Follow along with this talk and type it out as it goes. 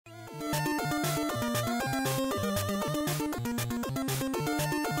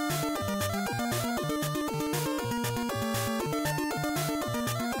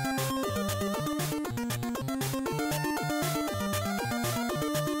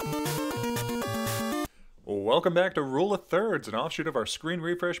Welcome back to Rule of Thirds, an offshoot of our Screen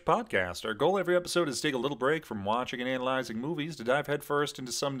Refresh podcast. Our goal every episode is to take a little break from watching and analyzing movies to dive headfirst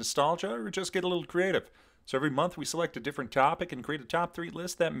into some nostalgia or just get a little creative. So every month we select a different topic and create a top 3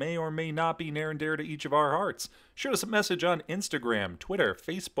 list that may or may not be near and dear to each of our hearts. Shoot us a message on Instagram, Twitter,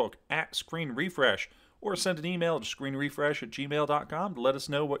 Facebook, at Screen Refresh, or send an email to screenrefresh@gmail.com to let us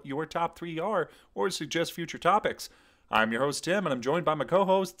know what your top 3 are or suggest future topics. I'm your host, Tim, and I'm joined by my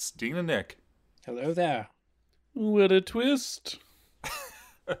co-hosts, Dean and Nick. Hello there. What a twist.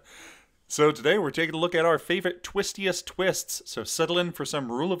 So today we're taking a look at our favorite twistiest twists, so settle in for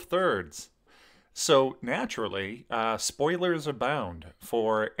some Rule of Thirds. So naturally, spoilers abound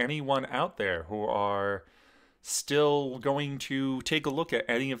for anyone out there who are still going to take a look at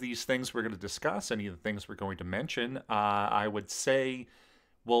any of these things we're going to discuss, any of the things we're going to mention. I would say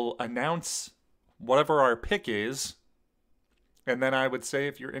we'll announce whatever our pick is, and then I would say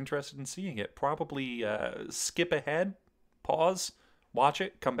if you're interested in seeing it, probably skip ahead, pause, watch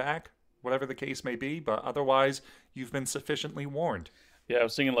it, come back, whatever the case may be. But otherwise, you've been sufficiently warned. Yeah, I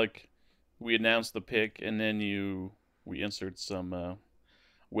was thinking like we announced the pick and then we insert some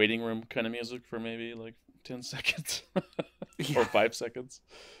waiting room kind of music for maybe like 10 seconds or 5 seconds.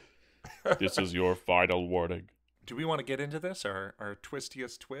 This is your final warning. Do we want to get into this, our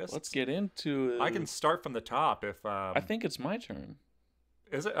twistiest twist? Let's get into it. I can start from the top if... I think it's my turn.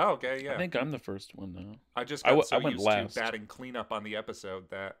 Is it? Oh, okay, yeah. I think I'm the first one now. I just got so went used last. to batting cleanup on the episode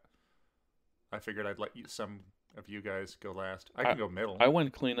that I figured I'd let some of you guys go last. I can go middle. I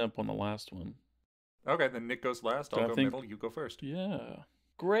went cleanup on the last one. Okay, then Nick goes last. I'll go middle. You go first. Yeah.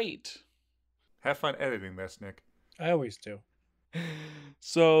 Great. Have fun editing this, Nick. I always do.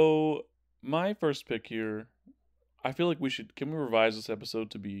 So, my first pick here, I feel like can we revise this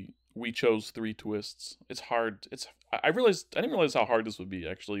episode to be, we chose 3 twists. It's hard. I didn't realize how hard this would be,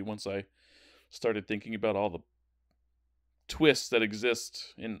 actually, once I started thinking about all the twists that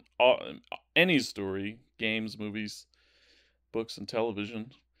exist in any story, games, movies, books, and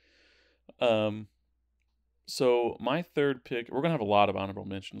television. So my third pick, we're going to have a lot of honorable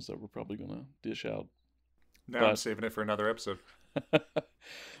mentions that we're probably going to dish out. No, I'm saving it for another episode.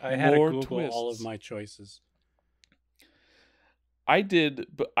 I had to Google twists. all of my choices. I did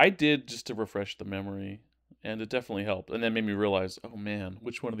just to refresh the memory, and it definitely helped. And then made me realize, oh man,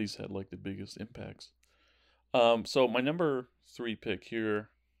 which one of these had like the biggest impacts? So my number 3 pick here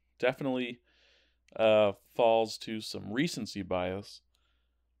definitely falls to some recency bias,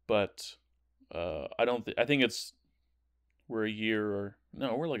 but I think we're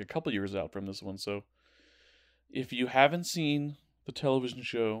like a couple years out from this one. So if you haven't seen the television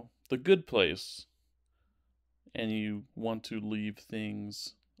show The Good Place, and you want to leave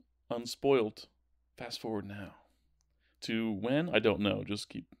things unspoiled, fast forward now to when? I don't know. Just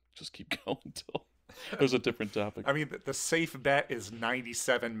keep going until there's a different topic. I mean, the safe bet is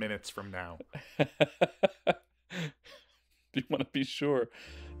 97 minutes from now. You want to be sure.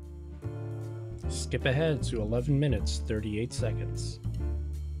 Skip ahead to 11 minutes, 38 seconds.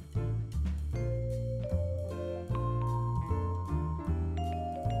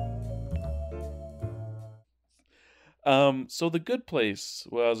 So The Good Place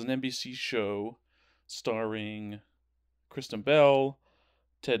was an NBC show starring Kristen Bell,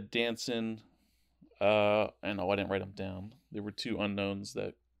 Ted Danson, and I didn't write them down. There were 3 unknowns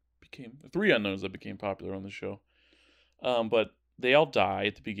that became popular on the show. But they all die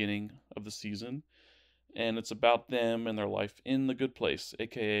at the beginning of the season, and it's about them and their life in the good place,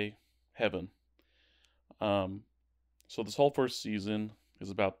 aka heaven. So this whole first season is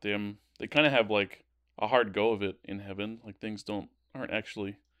about them. They kind of have like a hard go of it in heaven. Like things aren't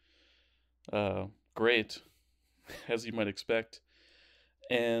actually great as you might expect.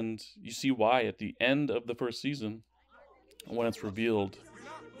 And you see why at the end of the first season when it's revealed.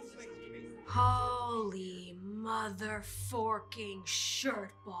 Holy mother forking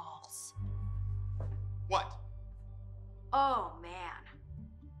shirt balls. What? Oh man.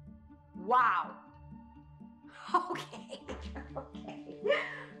 Wow. Okay. Woo!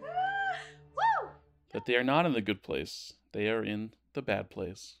 That they are not in the good place. They are in the bad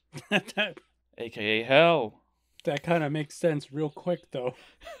place. that AKA hell. kind of makes sense real quick, though.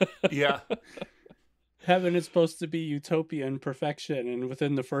 Yeah. Heaven is supposed to be utopia and perfection, and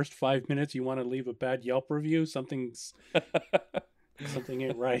within the first 5 minutes you want to leave a bad Yelp review, something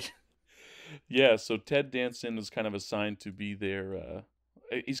ain't right. Yeah, so Ted Danson is kind of assigned to be their...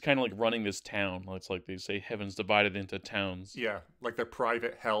 he's kind of like running this town. It's like they say heaven's divided into towns. Yeah, like the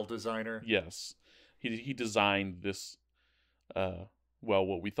private hell designer. Yes. He designed this...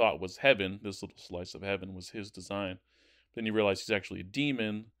 what we thought was heaven, this little slice of heaven was his design. Then you realize he's actually a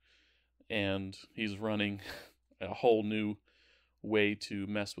demon, and he's running a whole new way to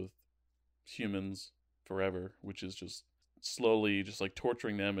mess with humans forever, which is just slowly just like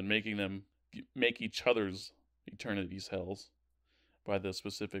torturing them and making them make each other's eternities hells by the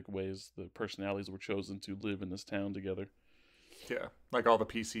specific ways the personalities were chosen to live in this town together. Yeah, like all the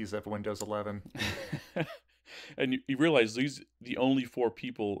PCs have Windows 11. And you realize the only 4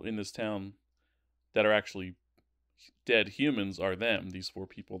 people in this town that are actually dead humans are them, these 4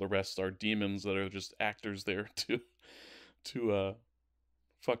 people. The rest are demons that are just actors there to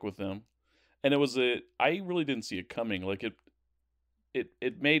fuck with them. And I really didn't see it coming. Like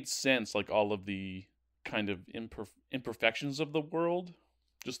it made sense, like all of the kind of imperfections of the world,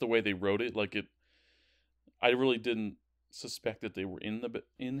 just the way they wrote it. Like I really didn't suspect that they were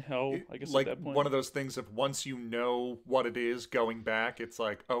in hell, I guess, like at that point. one of those things of once you know what it is going back, it's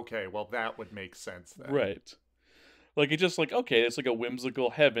like, okay, well, that would make sense then. Right. Like, it's just like, okay, it's like a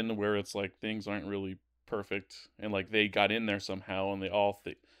whimsical heaven where it's like things aren't really perfect, and like they got in there somehow, and they all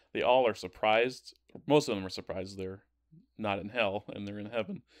are surprised. Most of them are surprised they're not in hell and they're in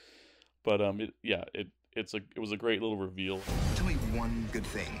heaven. But it was a great little reveal. Tell me one good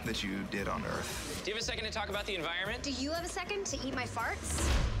thing that you did on Earth. Do you have a second to talk about the environment? Do you have a second to eat my farts?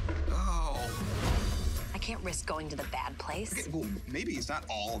 Oh. I can't risk going to the bad place. Okay, well, maybe it's not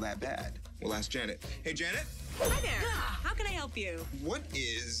all that bad. We'll ask Janet. Hey, Janet, Hi there. How can I help you? what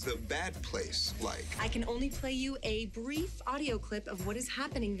is the bad place like? I can only play you a brief audio clip of what is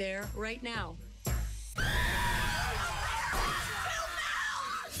happening there right now.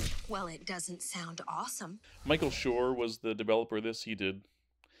 Well, it doesn't sound awesome. Michael Schur was the developer of this.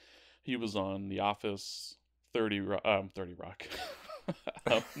 He was on The Office, 30 Rock.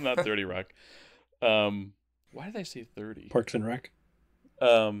 Not 30 Rock. Why did I say 30? Parks and Rec.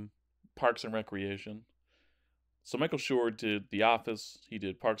 Parks and Recreation. So Michael Schur did The Office, he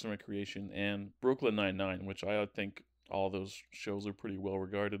did Parks and Recreation, and Brooklyn Nine-Nine, which I think all those shows are pretty well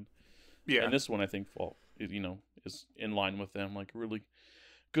regarded. Yeah. And this one, I think, is in line with them. Like, really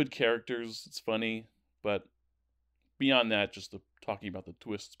good characters. It's funny, but beyond that, just talking about the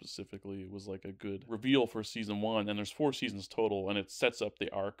twist specifically, it was like a good reveal for season 1. And there's 4 seasons total, and it sets up the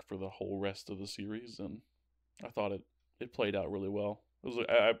arc for the whole rest of the series. And I thought it played out really well.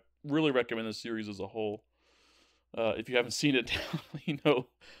 I really recommend the series as a whole. If you haven't seen it,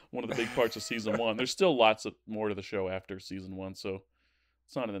 one of the big parts of season 1. There's still lots of more to the show after season 1, so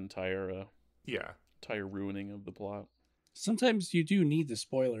it's not an entire ruining of the plot. Sometimes you do need the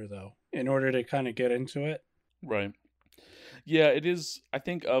spoiler, though, in order to kind of get into it. Right. Yeah, it is. I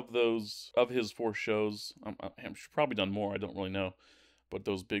think of his 4 shows, I'm probably done more. I don't really know, but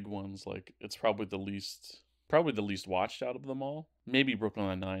those big ones, like, it's probably the least watched out of them all. Maybe Brooklyn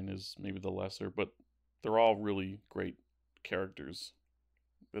Nine-Nine is maybe the lesser, but they're all really great characters.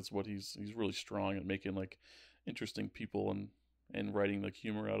 That's what he's really strong at, making like interesting people and writing like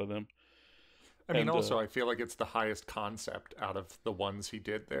humor out of them. I mean, also, I feel like it's the highest concept out of the ones he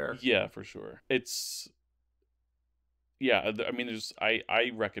did there. Yeah, for sure. I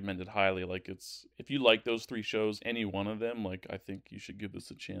recommend it highly. Like, if you like those 3 shows, any one of them, like, I think you should give this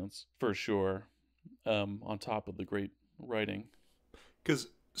a chance for sure. On top of the great writing, because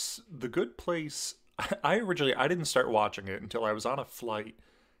The Good Place, I didn't start watching it until I was on a flight,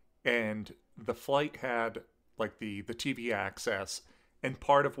 and the flight had like the TV access, and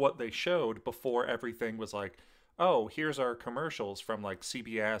part of what they showed before everything was like, oh, here's our commercials from like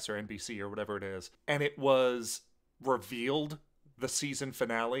CBS or NBC or whatever it is, and it was revealed the season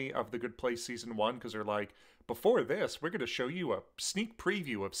finale of The Good Place season 1, because they're like, before this, we're going to show you a sneak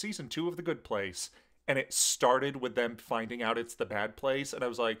preview of season 2 of The Good Place, and it started with them finding out it's the bad place, and I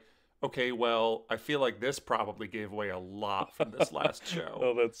was like, okay, well, I feel like this probably gave away a lot from this last show.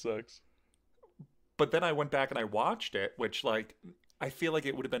 Oh, that sucks. But then I went back and I watched it, which, like, I feel like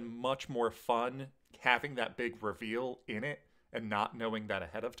it would have been much more fun having that big reveal in it and not knowing that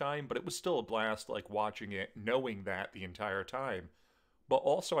ahead of time, but it was still a blast, like, watching it, knowing that the entire time. But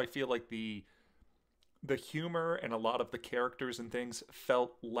also, I feel like the humor and a lot of the characters and things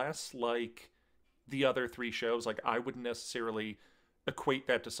felt less like the other 3 shows. Like, I wouldn't necessarily equate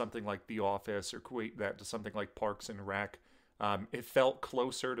that to something like The Office or equate that to something like Parks and Rec. It felt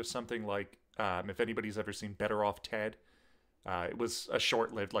closer to something like, if anybody's ever seen Better Off Ted, it was a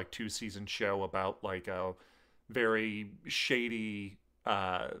short-lived, like, 2-season show about, like, a very shady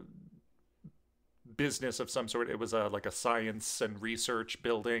business of some sort. It was like a science and research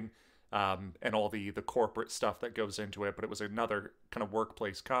building, and all the corporate stuff that goes into it, but it was another kind of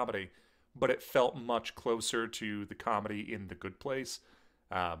workplace comedy. But it felt much closer to the comedy in The Good Place.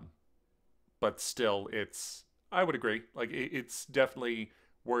 But still, I would agree. Like, it's definitely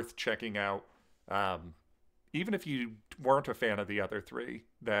worth checking out. Even if you weren't a fan of the other three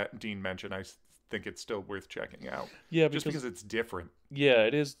that Dean mentioned, I think it's still worth checking out. Yeah, just because it's different. Yeah,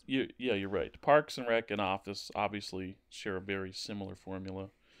 it is. You're right. Parks and Rec and Office obviously share a very similar formula.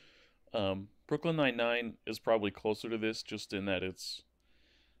 Brooklyn Nine-Nine is probably closer to this, just in that it's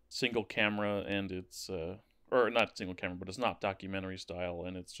single camera and it's or not single camera, but it's not documentary style,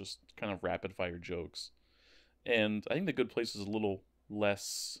 and it's just kind of rapid fire jokes. And I think The Good Place is a little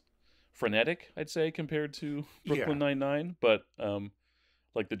less frenetic, I'd say, compared to Brooklyn Nine-Nine. But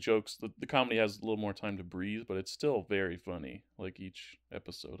like the jokes, the comedy has a little more time to breathe, but it's still very funny, like each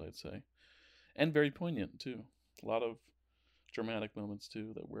episode, I'd say. And very poignant, too. A lot of dramatic moments,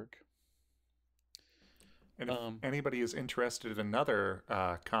 too, that work. And if anybody is interested in another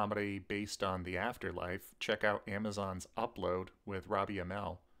comedy based on the afterlife, check out Amazon's Upload with Robbie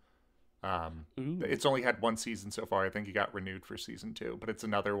Amell. It's only had one season so far. I think he got renewed for season 2, but it's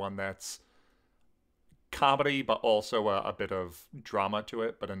another one that's comedy, but also a bit of drama to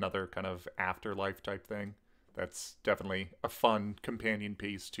it, but another kind of afterlife type thing. That's definitely a fun companion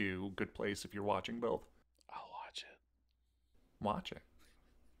piece to Good Place if you're watching both. I'll watch it. Watch it.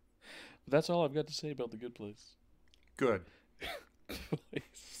 But that's all I've got to say about The Good Place. Good.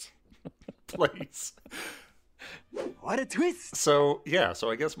 Place. Place. What a twist! So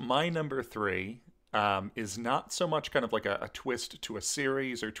I guess my number 3 is not so much kind of like a twist to a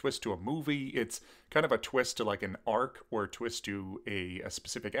series or twist to a movie. It's kind of a twist to like an arc or a twist to a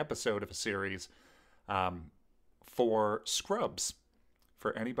specific episode of a series. For Scrubs.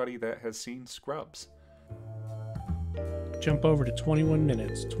 For anybody that has seen Scrubs. Jump over to 21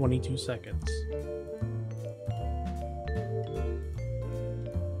 minutes, 22 seconds.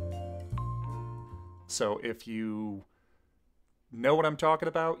 So if you know what I'm talking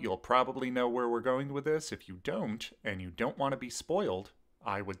about, you'll probably know where we're going with this. If you don't, and you don't want to be spoiled,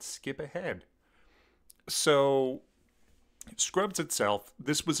 I would skip ahead. So Scrubs itself,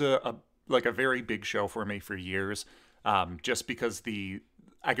 this was a very big show for me for years, just because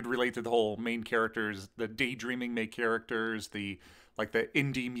I could relate to the whole main characters, the daydreaming main characters, the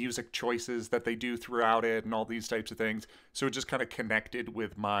indie music choices that they do throughout it, and all these types of things. So it just kind of connected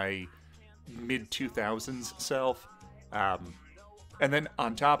with my mid-2000s self. And then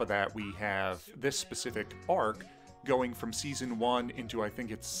on top of that, we have this specific arc going from season 1 into, I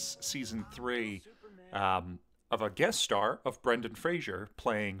think it's season 3, of a guest star of Brendan Fraser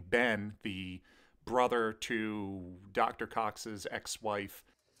playing Ben, the brother to Dr. Cox's ex-wife.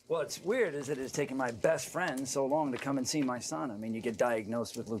 What's weird is that it's taken my best friend so long to come and see my son. I mean, you get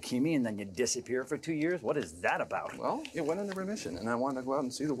diagnosed with leukemia and then you disappear for 2 years. What is that about? Well, it went into remission, and I wanted to go out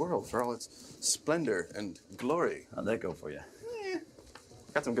and see the world for all its splendor and glory. How'd that go for you?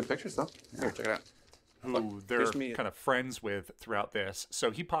 Got some good pictures, though. Here, check it out. Who they're kind of friends with throughout this.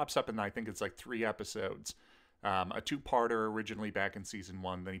 So he pops up in, I think it's like 3 episodes. A 2-parter originally back in season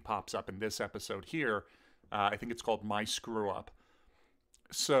 1. Then he pops up in this episode here. I think it's called My Screw Up.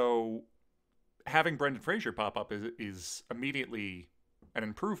 So having Brendan Fraser pop up is immediately an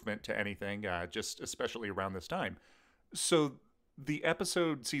improvement to anything, just especially around this time. So the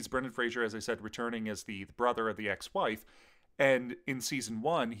episode sees Brendan Fraser, as I said, returning as the brother of the ex-wife. And in season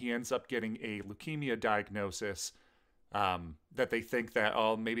 1, he ends up getting a leukemia diagnosis that they think that,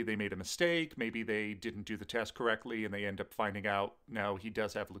 maybe they made a mistake, maybe they didn't do the test correctly, and they end up finding out, no, he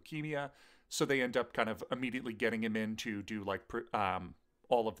does have leukemia. So they end up kind of immediately getting him in to do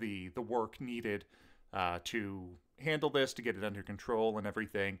all of the work needed to handle this, to get it under control and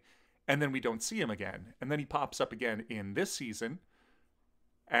everything. And then we don't see him again. And then he pops up again in this season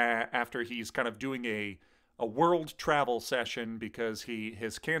after he's kind of doing a world travel session because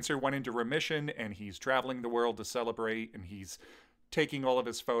his cancer went into remission, and he's traveling the world to celebrate, and he's taking all of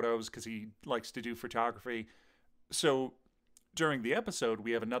his photos because he likes to do photography. So during the episode,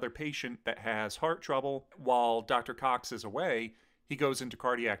 we have another patient that has heart trouble. While Dr. Cox is away, he goes into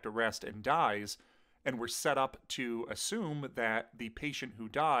cardiac arrest and dies, and we're set up to assume that the patient who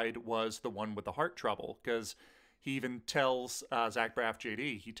died was the one with the heart trouble, because he even tells Zach Braff,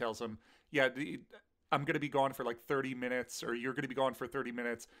 JD, he tells him, I'm going to be gone for 30 minutes, or you're going to be gone for 30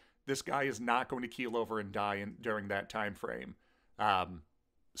 minutes. This guy is not going to keel over and die during that time frame.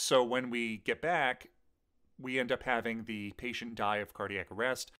 So when we get back, we end up having the patient die of cardiac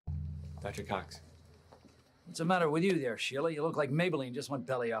arrest. Dr. Cox. What's the matter with you there, Sheila? You look like Maybelline just went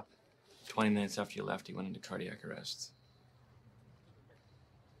belly up. 20 minutes after you left, he went into cardiac arrest.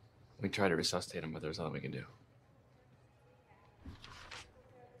 We tried to resuscitate him, but there's nothing we can do.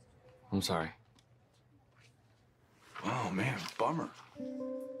 I'm sorry. Oh, man, bummer.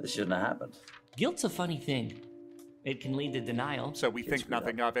 This shouldn't have happened. Guilt's a funny thing. It can lead to denial. So we think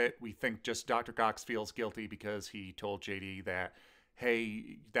nothing of it. We think just Dr. Cox feels guilty because he told JD that,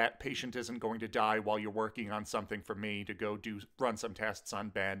 hey, that patient isn't going to die while you're working on something for me to go run some tests on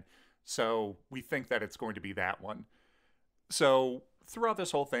Ben. So we think that it's going to be that one. So throughout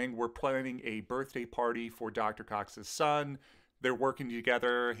this whole thing, we're planning a birthday party for Dr. Cox's son. They're working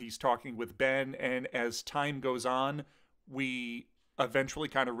together. He's talking with Ben. And as time goes on, we eventually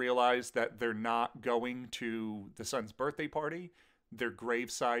kind of realize that they're not going to the son's birthday party. They're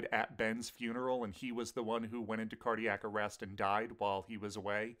graveside at Ben's funeral, and he was the one who went into cardiac arrest and died while he was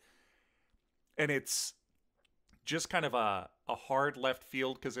away. And it's just kind of a hard left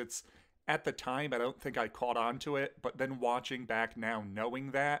field because it's, at the time, I don't think I caught on to it, but then watching back now,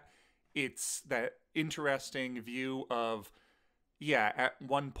 knowing that, it's that interesting view of, yeah, at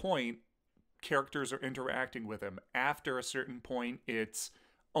one point, characters are interacting with him. After a certain point, it's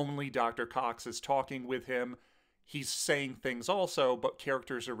only Dr. Cox is talking with him. He's saying things also, but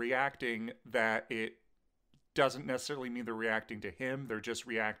characters are reacting that it doesn't necessarily mean they're reacting to him. They're just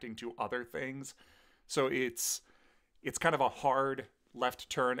reacting to other things. So it's kind of a hard left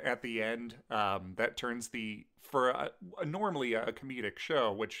turn at the end that turns normally a comedic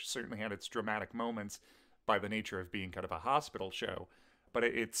show, which certainly had its dramatic moments by the nature of being kind of a hospital show. But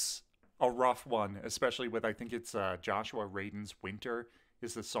it's a rough one, especially with, I think it's Joshua Radin's Winter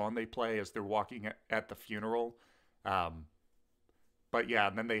is the song they play as they're walking at the funeral. But yeah,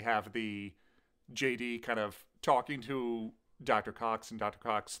 and then they have the JD kind of talking to Dr. Cox, and Dr.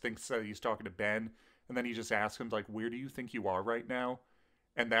 Cox thinks that he's talking to Ben, and then he just asks him, like, where do you think you are right now?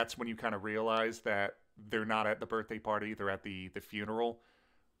 And that's when you kind of realize that they're not at the birthday party, they're at the funeral,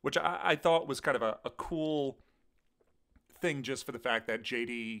 which I thought was kind of a cool thing just for the fact that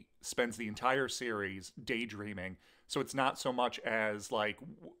JD spends the entire series daydreaming. So it's not so much as like,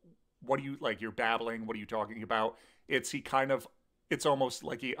 what do you, like, you're babbling, what are you talking about? It's almost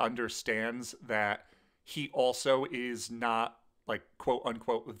like he understands that he also is not, like, quote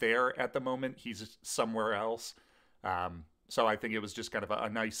unquote there at the moment. He's somewhere else. So I think it was just kind of a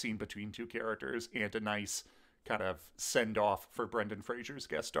nice scene between two characters and a nice kind of send off for Brendan Fraser's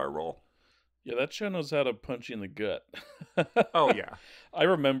guest star role. Yeah, that show knows how to punch you in the gut. Oh, yeah. I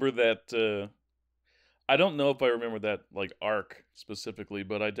remember that. I don't know if I remember that, like, arc specifically,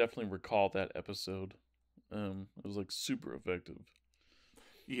 but I definitely recall that episode. It was, like, super effective.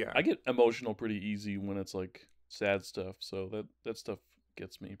 Yeah. I get emotional pretty easy when it's, like, sad stuff, so that stuff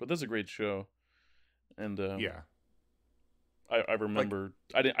gets me. But that's a great show. And yeah. I remember,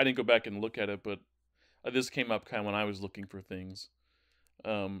 like, I didn't go back and look at it, but this came up kind of when I was looking for things.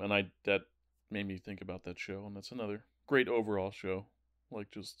 And that made me think about that show, and that's another great overall show,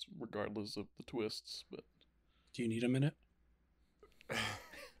 like, just regardless of the twists. But do you need a minute?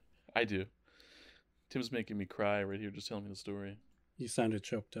 I do. Tim's making me cry right here just telling me the story. You sounded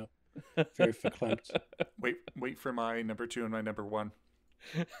choked up. Very verklempt. Wait for my number 2 and my number 1.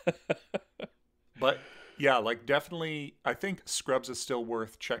 But yeah, like, definitely, I think Scrubs is still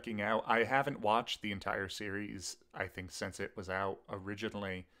worth checking out. I haven't watched the entire series, I think, since it was out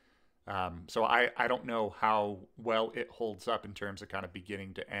originally. So I don't know how well it holds up in terms of kind of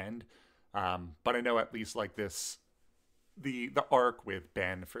beginning to end. But I know at least, like, the arc with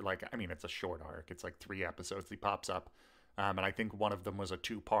Ben for, like, I mean, it's a short arc. It's like 3 episodes he pops up. And I think one of them was a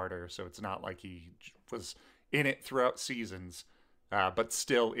 2-parter, so it's not like he was in it throughout seasons. But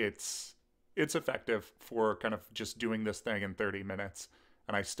still, it's effective for kind of just doing this thing in 30 minutes.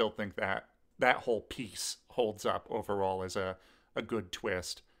 And I still think that whole piece holds up overall as a good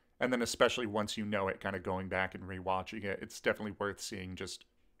twist. And then especially once you know it, kind of going back and rewatching it, it's definitely worth seeing just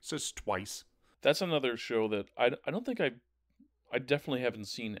twice. That's another show that I don't think I definitely haven't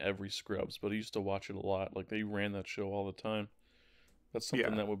seen every Scrubs, but I used to watch it a lot. Like, they ran that show all the time. That's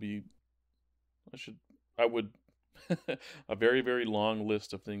something that would be, I would, a very, very long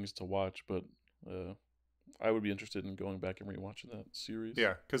list of things to watch, but I would be interested in going back and rewatching that series.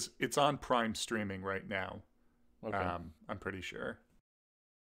 Yeah, because it's on Prime streaming right now. Okay. I'm pretty sure.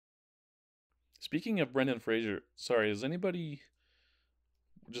 Speaking of Brendan Fraser, sorry, has anybody,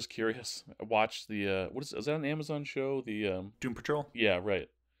 just curious, watched the, is that an Amazon show? The Doom Patrol? Yeah, right.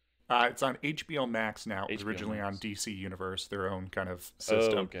 It's on HBO Max now. It was originally on DC Universe, their own kind of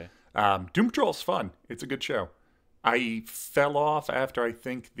system. Oh, okay. Doom Patrol's fun. It's a good show. I fell off after, I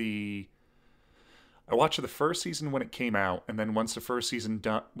think, I watched the first season when it came out, and then once the first season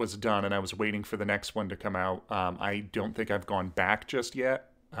was done and I was waiting for the next one to come out, I don't think I've gone back just yet.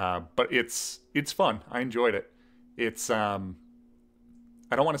 But it's fun. I enjoyed it. It's I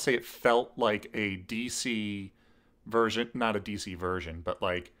don't want to say it felt like a DC version, not a DC version, but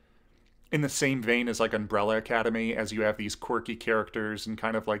like in the same vein as like Umbrella Academy, as you have these quirky characters and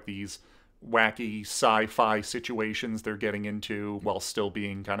kind of like these wacky sci-fi situations they're getting into while still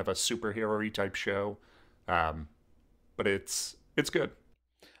being kind of a superhero-y type show. But it's good.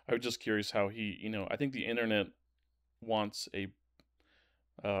 I was just curious how he, I think the internet wants a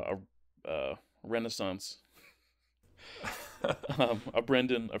renaissance,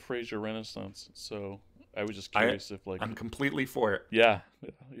 a Fraser renaissance. So I was just curious if like I'm completely for it. Yeah.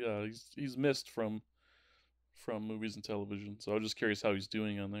 He's missed from movies and television. So I was just curious how he's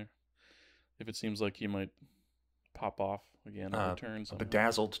doing on there. If it seems like he might pop off again or return somehow.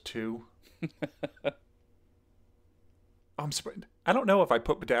 Bedazzled 2. I don't know if I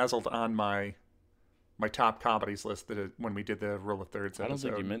put Bedazzled on my top comedies list when we did the Rule of Thirds episode. I don't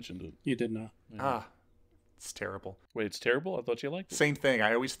think you mentioned it. You did not. Yeah. It's terrible. Wait, it's terrible? I thought you liked it. Same thing.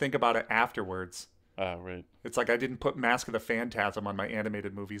 I always think about it afterwards. Right. It's like I didn't put Mask of the Phantasm on my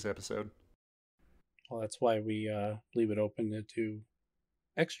animated movies episode. Well, that's why we leave it open to do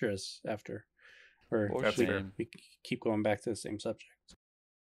extras after. Or That's fair. we keep going back to the same subject.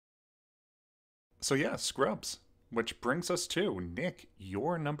 So yeah, Scrubs. Which brings us to, Nick,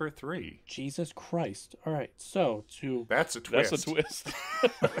 your number 3. Jesus Christ. All right, so That's a twist. That's a twist.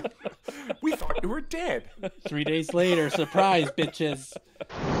 We thought you were dead. 3 days later, surprise, bitches.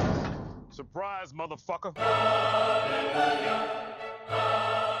 Surprise, motherfucker.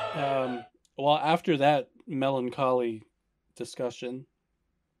 Well, after that melancholy discussion,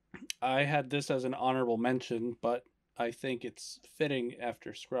 I had this as an honorable mention, but I think it's fitting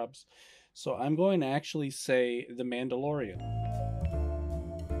after Scrubs. So I'm going to actually say The Mandalorian.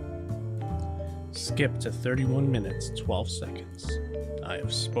 Skip to 31 minutes, 12 seconds. I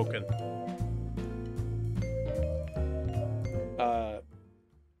have spoken.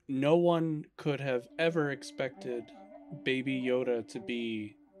 No one could have ever expected Baby Yoda to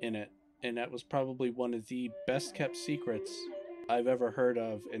be in it, and that was probably one of the best kept secrets I've ever heard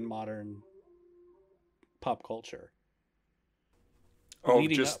of in modern pop culture. Oh,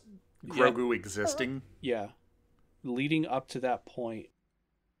 Leading just up- Grogu existing? Yeah. Leading up to that point,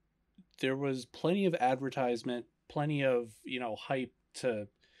 there was plenty of advertisement, plenty of, hype to...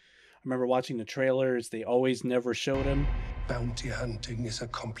 I remember watching the trailers. They always never showed him. Bounty hunting is a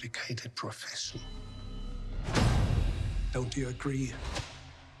complicated profession. Don't you agree?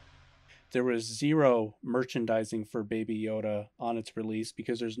 There was zero merchandising for Baby Yoda on its release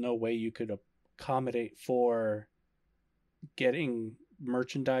because there's no way you could accommodate for getting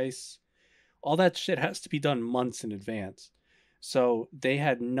merchandise. All that shit has to be done months in advance. So they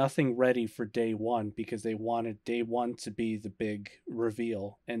had nothing ready for day one because they wanted day one to be the big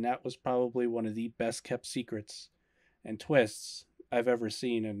reveal. And that was probably one of the best kept secrets and twists I've ever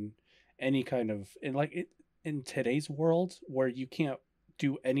seen in any kind of... in today's world where you can't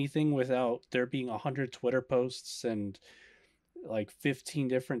do anything without there being 100 Twitter posts and like 15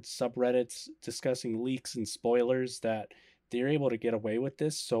 different subreddits discussing leaks and spoilers, that they're able to get away with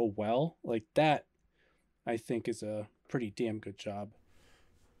this so well. Like that, I think, is a pretty damn good job.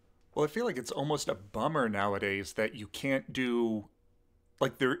 Well, I feel like it's almost a bummer nowadays that you can't do...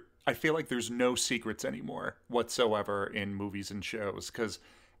 I feel like there's no secrets anymore whatsoever in movies and shows, because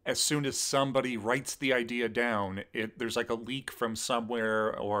as soon as somebody writes the idea down, there's like a leak from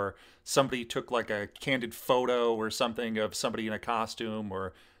somewhere, or somebody took like a candid photo or something of somebody in a costume,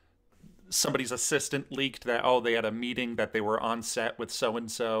 or somebody's assistant leaked that, they had a meeting that they were on set with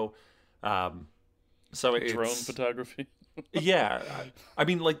so-and-so. So it's... Drone photography. Yeah. I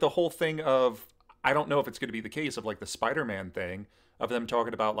mean, like the whole thing of, I don't know if it's going to be the case of like the Spider-Man thing, of them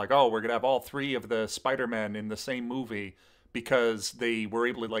talking about like, we're going to have all 3 of the Spider-Men in the same movie, because they were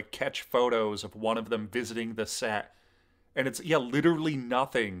able to like catch photos of one of them visiting the set. And it's, literally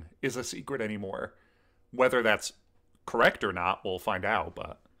nothing is a secret anymore. Whether that's correct or not, we'll find out.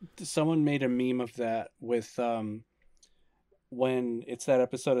 But someone made a meme of that with when it's that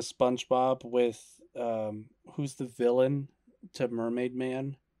episode of SpongeBob with who's the villain to Mermaid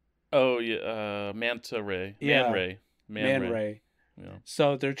Man? Oh yeah, Manta Ray. Man Ray. Yeah.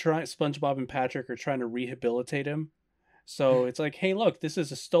 So they're SpongeBob and Patrick are trying to rehabilitate him. So it's like, hey, look, this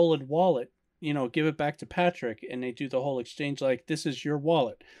is a stolen wallet. Give it back to Patrick. And they do the whole exchange like, this is your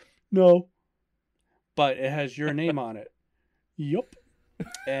wallet. No. But it has your name on it. Yup.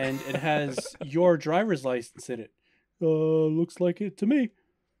 And it has your driver's license in it. Looks like it to me.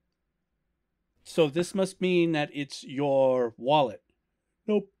 So this must mean that it's your wallet.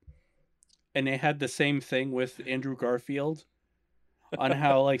 Nope. And they had the same thing with Andrew Garfield on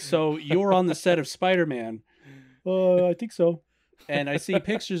how, like, so you were on the set of Spider-Man. I think so. And I see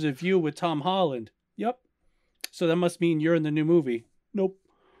pictures of you with Tom Holland. Yep. So that must mean you're in the new movie. Nope.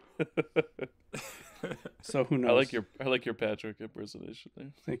 So who knows? I like your Patrick impersonation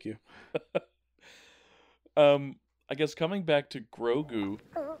there. Thank you. I guess coming back to Grogu,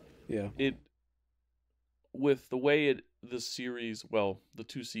 Yeah. With the way the series, well, the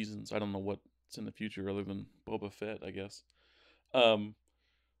 2 seasons, I don't know what's in the future other than Boba Fett, I guess.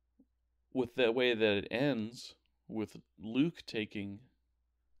 With the way that it ends, with Luke taking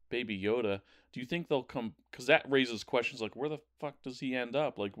Baby Yoda, do you think they'll come? Because that raises questions like, where the fuck does he end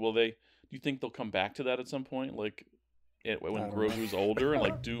up? Like, do you think they'll come back to that at some point? Like, when Grogu's older and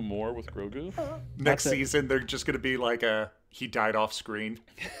like do more with Grogu? Next season, they're just going to be like he died off screen.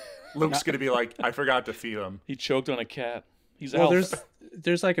 Luke's going to be like, I forgot to feed him. He choked on a cat. He's well, Alf.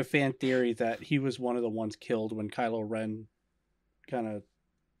 there's like a fan theory that he was one of the ones killed when Kylo Ren kind of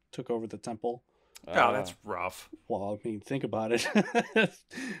took over the temple. Oh, that's rough. Well, I mean, think about it.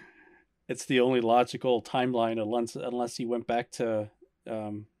 It's the only logical timeline unless he went back to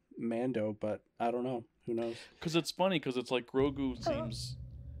Mando, but I don't know. Who knows? Because it's funny, because it's like Grogu seems,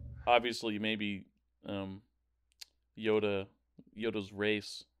 obviously, maybe Yoda's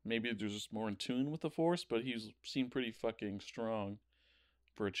race, maybe they're just more in tune with the Force, but he's seemed pretty fucking strong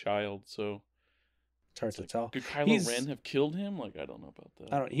for a child, so it's hard to tell. Could Kylo Ren have killed him? Like, I don't know about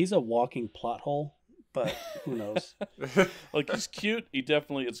that. He's a walking plot hole, but who knows? Like, he's cute.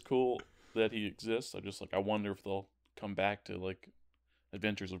 It's cool that he exists. I wonder if they'll come back to, like,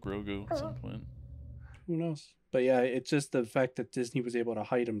 Adventures of Grogu at some point. Who knows? But yeah, it's just the fact that Disney was able to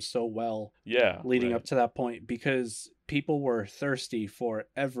hide him so well. Yeah. Leading up to that point, because people were thirsty for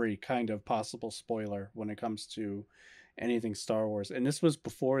every kind of possible spoiler when it comes to anything Star Wars. And this was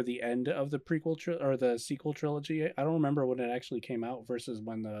before the end of the or the sequel trilogy. I don't remember when it actually came out versus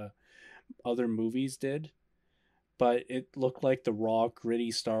when the other movies did. But it looked like the raw,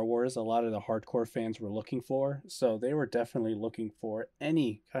 gritty Star Wars a lot of the hardcore fans were looking for. So they were definitely looking for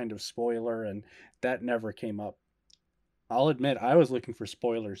any kind of spoiler, and that never came up. I'll admit, I was looking for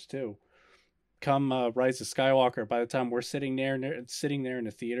spoilers too. Come Rise of Skywalker, by the time we're sitting there in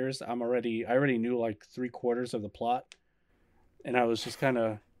the theaters, I already knew like 3/4 of the plot. And I was just kind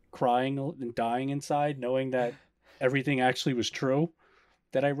of crying and dying inside, knowing that everything actually was true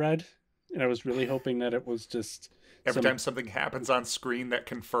that I read. And I was really hoping that it was just... Every time something happens on screen that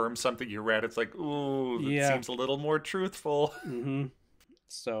confirms something you read, it's like, ooh, that seems a little more truthful. Mm-hmm.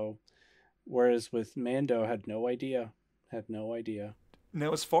 So, whereas with Mando, had no idea.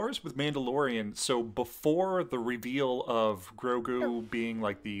 Now, as far as with Mandalorian, so before the reveal of Grogu being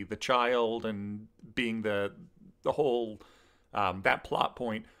like the child and being the whole, that plot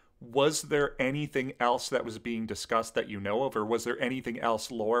point, was there anything else that was being discussed that you know of, or was there anything else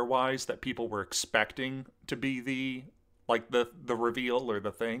lore-wise that people were expecting to be the reveal or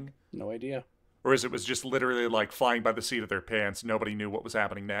the thing? No idea. Or is it was just literally like flying by the seat of their pants, nobody knew what was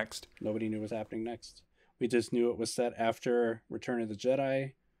happening next? Nobody knew what was happening next. We just knew it was set after Return of the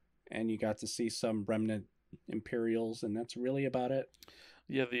Jedi, and you got to see some remnant Imperials, and that's really about it.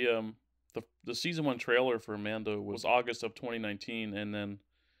 Yeah, the season 1 trailer for Mando was August of 2019, and then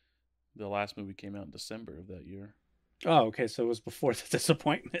the last movie came out in December of that year. Oh, okay. So it was before the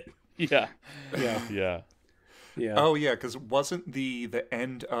disappointment. Yeah. Yeah. Oh, yeah, because wasn't the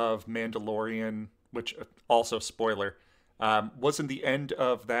end of Mandalorian, which also spoiler, wasn't the end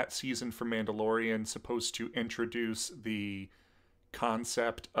of that season for Mandalorian supposed to introduce the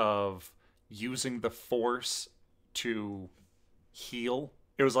concept of using the Force to heal?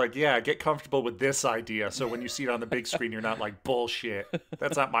 It was like, yeah, get comfortable with this idea, so when you see it on the big screen, you're not like, bullshit,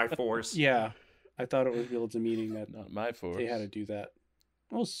 that's not my Force. Yeah, I thought it was real demeaning that not my Force. They had to do that.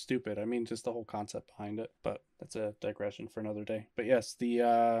 It was stupid. I mean, just the whole concept behind it, but that's a digression for another day. But yes,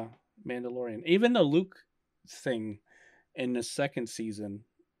 the Mandalorian, even the Luke thing in the second season,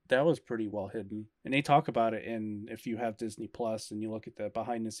 that was pretty well hidden. And they talk about it if you have Disney Plus and you look at the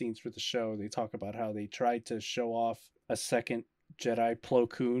behind the scenes for the show, they talk about how they tried to show off a second Jedi, Plo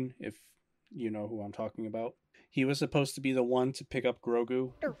Koon, if you know who I'm talking about. He was supposed to be the one to pick up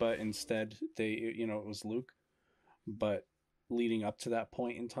Grogu, but instead it was Luke. But leading up to that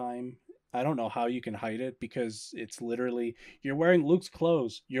point in time, I don't know how you can hide it, because it's literally, you're wearing Luke's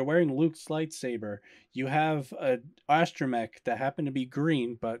clothes, you're wearing Luke's lightsaber, you have an astromech that happened to be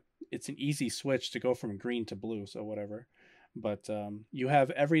green, but it's an easy switch to go from green to blue, so whatever. But you have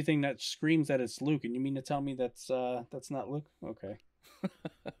everything that screams that it's Luke, and you mean to tell me that's not Luke? Okay.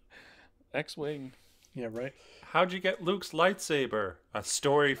 X-Wing. Yeah, right. How'd you get Luke's lightsaber? A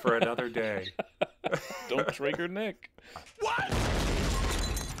story for another day. Don't trigger Nick. What?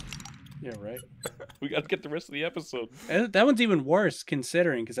 Yeah, right. We got to get the rest of the episode. And that one's even worse,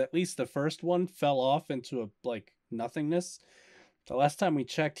 considering, because at least the first one fell off into a nothingness. The last time we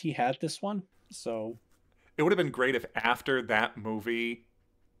checked, he had this one. So It would have been great if after that movie,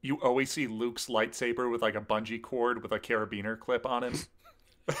 you always see Luke's lightsaber with like a bungee cord with a carabiner clip on him.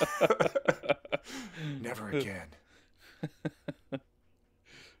 Never again.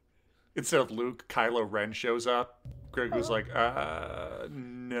 Instead of Luke, Kylo Ren shows up. Grogu's like,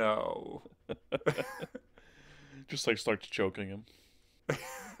 no. Just like starts choking him.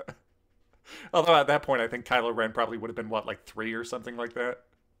 Although at that point, I think Kylo Ren probably would have been, what, like 3 or something like that?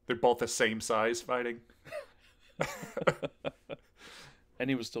 They're both the same size fighting. And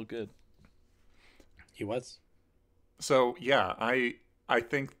he was still good. He was. So, yeah, I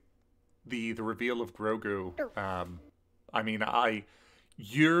think the reveal of Grogu,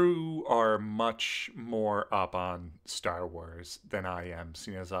 you are much more up on Star Wars than I am,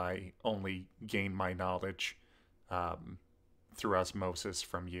 seeing as I only gain my knowledge through osmosis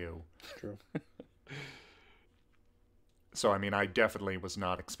from you. True. So, I definitely was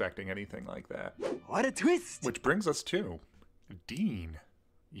not expecting anything like that. What a twist! Which brings us to Dean,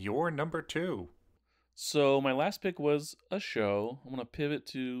 your number 2. So my last pick was a show. I'm gonna pivot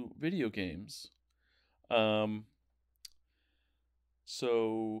to video games.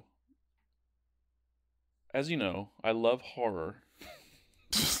 So as you know, I love horror.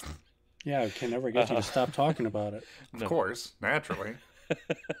 Yeah, I can never get you to stop talking about it. Of course, naturally.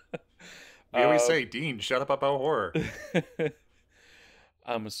 We always say, Dean, shut up about horror.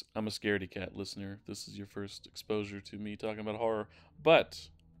 I'm a scaredy cat listener. This is your first exposure to me talking about horror. But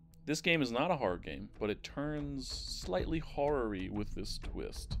this game is not a horror game, but it turns slightly horror-y with this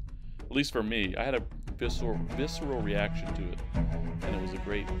twist. At least for me. I had a visceral reaction to it. And it was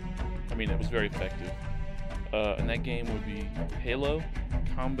it was very effective. And that game would be Halo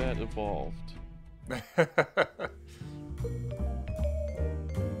Combat Evolved.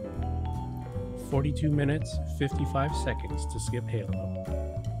 42 minutes, 55 seconds to skip Halo.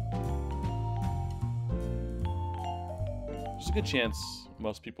 There's a good chance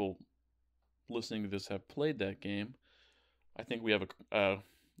most people listening to this have played that game. I think we have a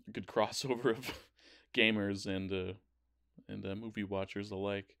good crossover of gamers and movie watchers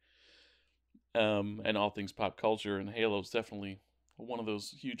alike. And all things pop culture, and Halo's definitely one of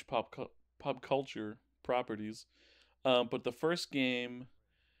those huge pop culture properties. But the first game,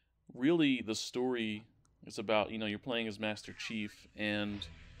 really, the story is about, you're playing as Master Chief, and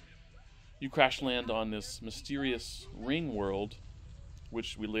you crash land on this mysterious ring world,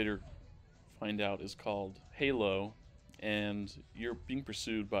 which we later find out is called Halo, and you're being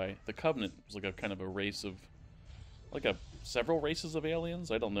pursued by the Covenant. It's like a kind of a race of, several races of aliens.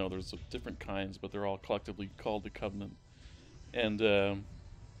 I don't know. There's different kinds, but they're all collectively called the Covenant. And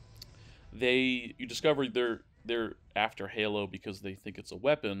you discover they're after Halo because they think it's a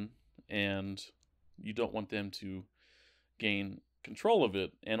weapon, and you don't want them to gain control of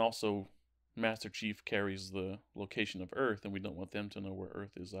it. And also, Master Chief carries the location of Earth, and we don't want them to know where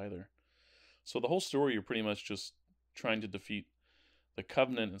Earth is either. So the whole story, you're pretty much just trying to defeat the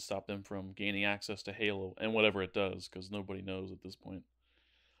Covenant and stop them from gaining access to Halo and whatever it does, because nobody knows at this point.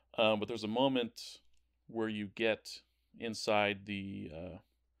 But there's a moment where you get inside the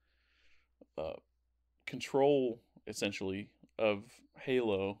control, essentially, of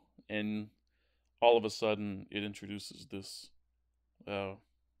Halo, and all of a sudden it introduces this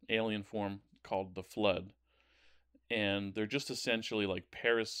alien form called the Flood. And they're just essentially like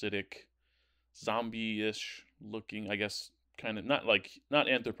parasitic, zombie-ish looking, I guess, kind of not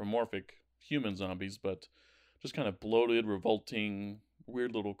anthropomorphic human zombies, but just kind of bloated, revolting,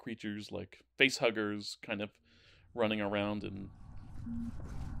 weird little creatures like face huggers, kind of running around. And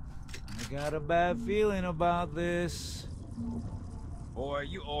I got a bad feeling about this. Boy,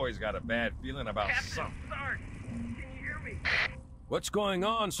 you always got a bad feeling about something. Sarge, can you hear me? What's going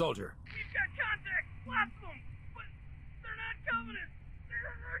on, soldier? We've got contact, lots of them, but they're not Covenant.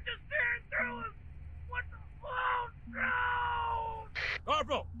 They're just tearing through us. What the? Oh no!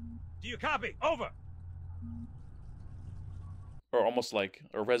 Corporal, do you copy? Over. or almost like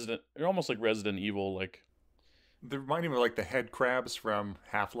Resident Evil, like. They remind me of like the head crabs from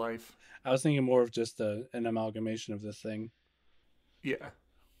Half-Life. I was thinking more of just an amalgamation of this thing. Yeah.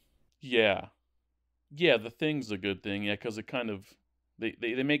 Yeah. Yeah, the thing's a good thing, yeah, because it kind of...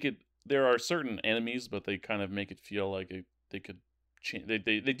 They make it... There are certain enemies, but they kind of make it feel like they could change...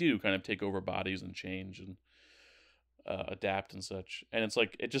 They do kind of take over bodies and change and adapt and such. And it's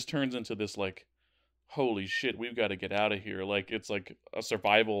like, it just turns into this, like, holy shit, we've got to get out of here. Like, it's like a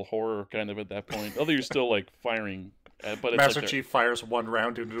survival horror kind of at that point. Although you're still, like, firing... but it's Master like Chief fires one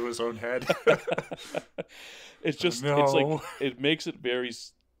round into his own head. It's just... No. It's like... It makes it very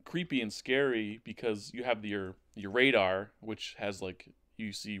creepy and scary because you have your radar, which has like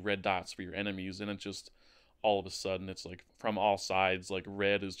you see red dots for your enemies, and it just all of a sudden it's like from all sides, like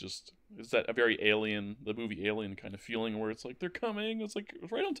red is just, it's that a very Alien, the movie Alien kind of feeling where it's like they're coming, it's like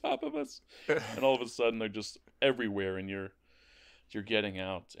right on top of us, and all of a sudden they're just everywhere, and you're getting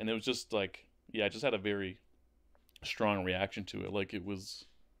out, and it was just like, yeah, I just had a very strong reaction to it. Like it was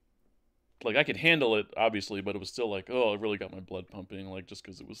like I could handle it obviously, but it was still like, oh, it really got my blood pumping, like just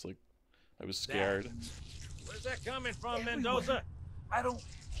because it was like I was scared. Where's that coming from, Mendoza? I don't...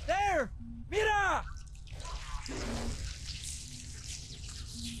 There! Mira!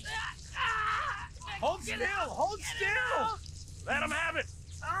 Hold still! Hold still! Let him have it!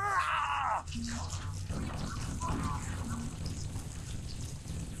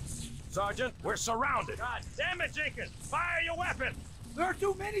 Sergeant, we're surrounded. God damn it, Jenkins! Fire your weapon! There are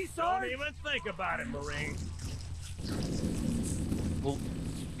too many, sir! Don't even think about it, Marine. Well,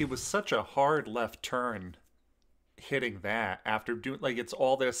 it was such a hard left turn hitting that after doing, like, it's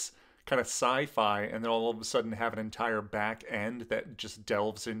all this kind of sci-fi, and then all of a sudden have an entire back end that just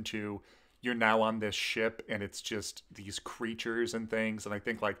delves into, you're now on this ship and it's just these creatures and things, and I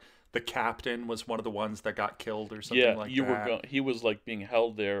think like the captain was one of the ones that got killed or something like that. He was like being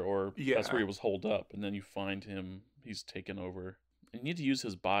held there, or Yeah. that's where he was holed up, and then you find him, he's taken over. And you need to use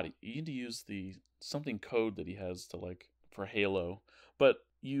his body. You need to use the something code that he has to like for Halo. But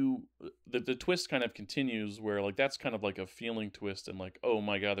the twist kind of continues where like that's kind of like a feeling twist, and like, oh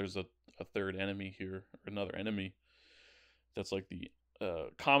my god, there's a third enemy here, or another enemy that's like the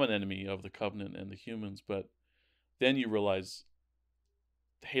common enemy of the Covenant and the humans. But then you realize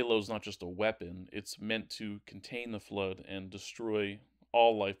Halo's not just a weapon, it's meant to contain the Flood and destroy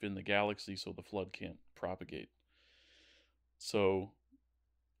all life in the galaxy so the Flood can't propagate. So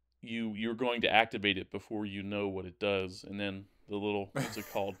you're going to activate it before you know what it does, and then the little, what's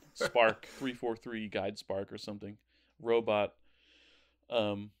it called, Spark 343 guide spark or something robot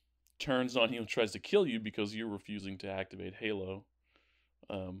turns on you and tries to kill you because you're refusing to activate Halo.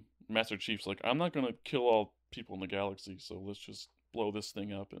 Master Chief's like, I'm not gonna kill all people in the galaxy, so let's just blow this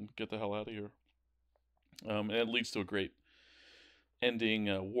thing up and get the hell out of here. And it leads to a great ending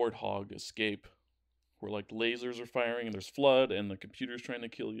Warthog escape where like lasers are firing and there's Flood and the computer's trying to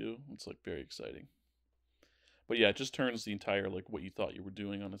kill you. It's like very exciting. But yeah, it just turns the entire like what you thought you were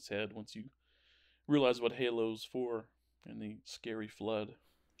doing on its head once you realize what Halo's for and the scary Flood.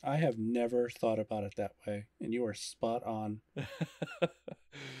 I have never thought about it that way, and you are spot on.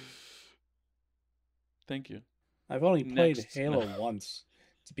 Thank you. I've only played Next. Halo once,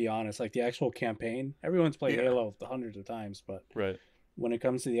 to be honest. Like the actual campaign, everyone's played Yeah. Halo hundreds of times, but Right. when it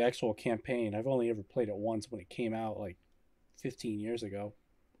comes to the actual campaign, I've only ever played it once when it came out like 15 years ago.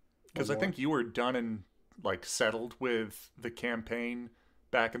 Because I think you were done and like settled with the campaign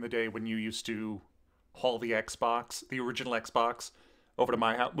back in the day when you used to haul the Xbox, the original Xbox, over to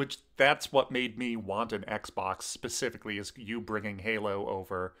my house, which that's what made me want an Xbox specifically, is you bringing Halo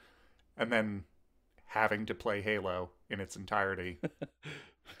over and then having to play Halo in its entirety.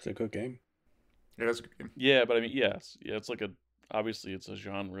 It's a good game. It is a good game. Yeah, but I mean, yes. Yeah, it's like obviously it's a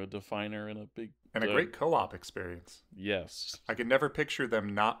genre definer and a big... And a great co-op experience. Yes. I could never picture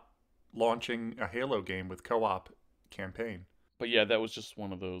them not launching a Halo game with co-op campaign. But yeah, that was just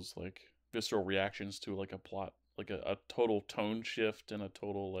one of those like visceral reactions to like a plot, like a total tone shift and a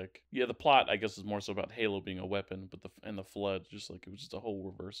total like, yeah, the plot I guess is more so about Halo being a weapon, but the Flood, just like it was just a whole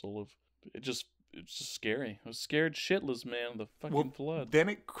reversal of it's just scary. I was scared shitless, man, the fucking Flood. Then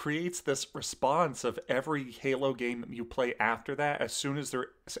it creates this response of every Halo game you play after that. As soon as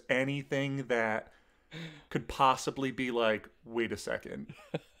there's anything that could possibly be like, wait a second,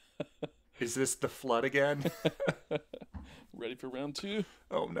 is this the Flood again? Ready for round 2?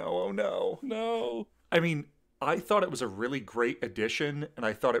 Oh no, oh no. No. I mean, I thought it was a really great addition, and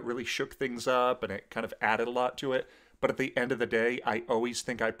I thought it really shook things up, and it kind of added a lot to it. But at the end of the day, I always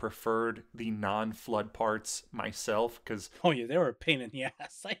think I preferred the non-Flood parts myself, because... Oh yeah, they were a pain in the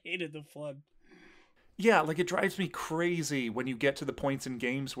ass. I hated the Flood. Yeah, like it drives me crazy when you get to the points in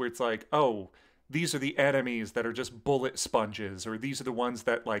games where it's like, oh, these are the enemies that are just bullet sponges, or these are the ones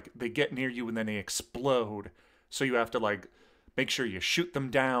that, like, they get near you and then they explode. So you have to, like, make sure you shoot them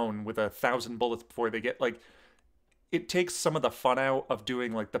down with 1,000 bullets before they get, like... It takes some of the fun out of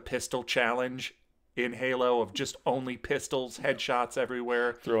doing, like, the pistol challenge in Halo of just only pistols, headshots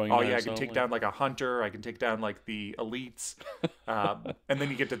everywhere. Throwing oh yeah, I knives can take only. down like a hunter, I can take down like the elites. And then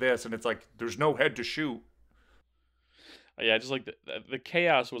you get to this and it's like, there's no head to shoot. Yeah, just like the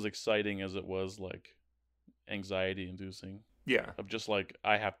chaos was exciting as it was like anxiety inducing. Yeah. Of just like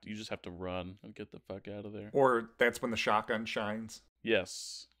you just have to run and get the fuck out of there. Or that's when the shotgun shines.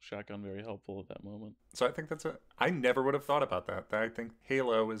 Yes, shotgun very helpful at that moment. So I think I never would have thought about that. I think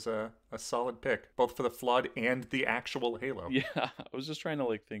Halo is a solid pick, both for the Flood and the actual Halo. Yeah, I was just trying to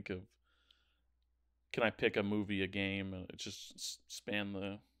like think of, can I pick a movie, a game, and it just span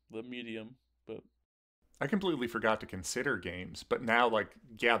the medium, but I completely forgot to consider games, but now, like,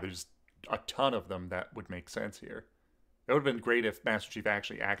 yeah, there's a ton of them that would make sense here. It would have been great if Master Chief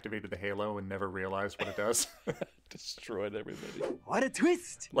actually activated the Halo and never realized what it does. destroyed everybody. What a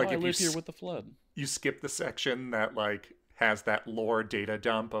twist! Like, I if live here with the Flood. You skip the section that, like, has that lore data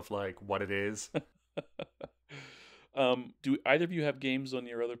dump of, like, what it is. Do either of you have games on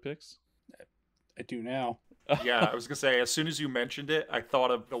your other picks? I do now. Yeah, I was going to say, as soon as you mentioned it, I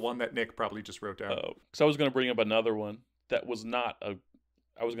thought of the one that Nick probably just wrote down. Because I was going to bring up another one that was not a...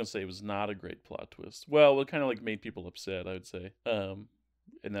 I was going to say it was not a great plot twist. Well, it kind of like made people upset, I would say. And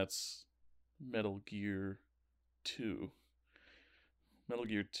that's Metal Gear 2. Metal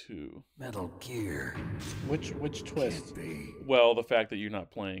Gear 2. Metal Gear. Which twist? Well, the fact that you're not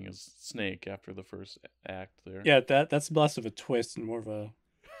playing as Snake after the first act there. Yeah, that's less of a twist and more of a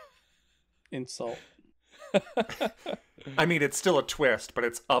insult. I mean, it's still a twist, but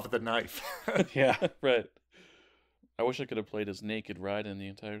it's of the knife. Yeah. Right. I wish I could have played as Naked Raiden the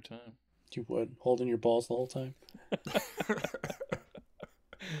entire time. You would, holding your balls the whole time.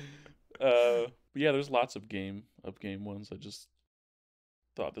 But yeah, there's lots of game ones. I just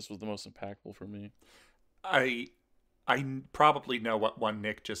thought this was the most impactful for me. I probably know what one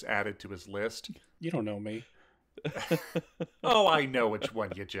Nick just added to his list. You don't know me. Oh, I know which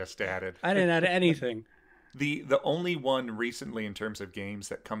one you just added. I didn't add anything. The only one recently in terms of games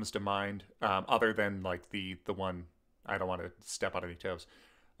that comes to mind, other than like the one, I don't want to step on any toes,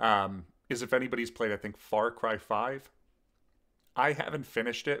 is if anybody's played, I think, Far Cry 5. I haven't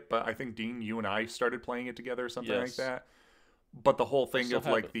finished it, but I think, Dean, you and I started playing it together or something like that. But the whole thing of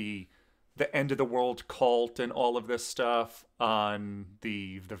like the end of the world cult and all of this stuff on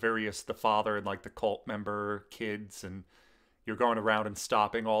the father and like the cult member kids, and you're going around and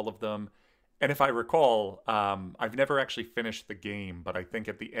stopping all of them. And if I recall, I've never actually finished the game, but I think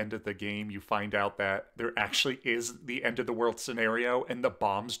at the end of the game, you find out that there actually is the end of the world scenario and the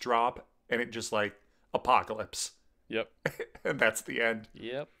bombs drop and it just like apocalypse. Yep. And that's the end.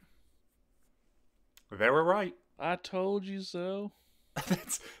 Yep. They were right. I told you so.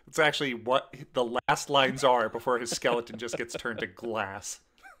 It's actually what the last lines are before his skeleton just gets turned to glass.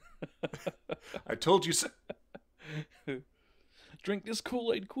 I told you so. Drink this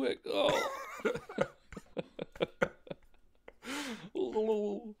Kool-Aid quick. Oh.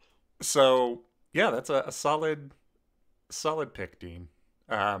 So, yeah, that's a solid pick, Dean.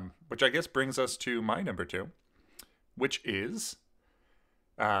 Which I guess brings us to my number 2, which is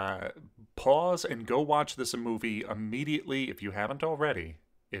pause and go watch this movie immediately if you haven't already.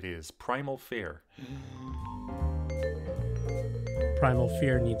 It is Primal Fear. Primal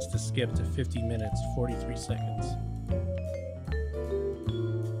Fear needs to skip to 50 minutes, 43 seconds.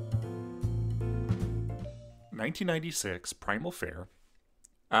 1996, Primal Fear.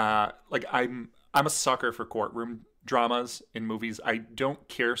 Like I'm a sucker for courtroom dramas in movies. I don't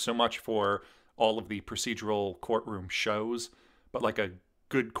care so much for all of the procedural courtroom shows, but like a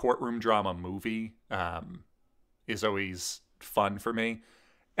good courtroom drama movie is always fun for me.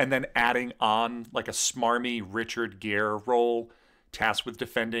 And then adding on like a smarmy Richard Gere role, tasked with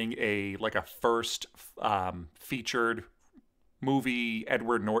defending a first featured movie,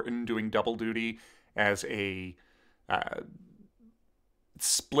 Edward Norton doing double duty as a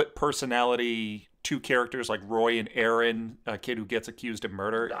split personality, two characters like Roy and Aaron, a kid who gets accused of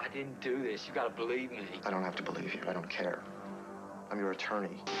murder. I didn't do this. You gotta believe me. I don't have to believe you. I don't care. I'm your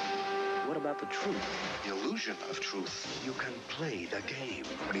attorney. What about the truth? The illusion of truth. You can play the game.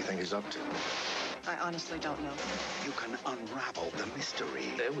 What do you think he's up to? I honestly don't know. You can unravel the mystery.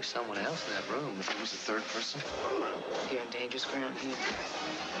 There was someone else in that room. Who's the third person? You're on dangerous ground here.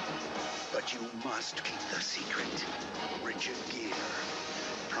 But you must keep the secret. Richard Gere.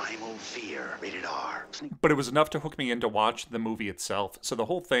 Primal Fear. Rated R. But it was enough to hook me in to watch the movie itself. So the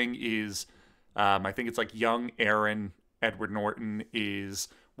whole thing is, I think it's like young Aaron, Edward Norton, is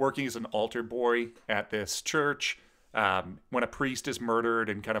working as an altar boy at this church when a priest is murdered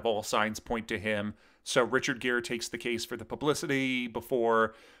and kind of all signs point to him. So Richard Gere takes the case for the publicity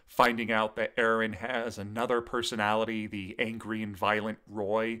before finding out that Aaron has another personality, the angry and violent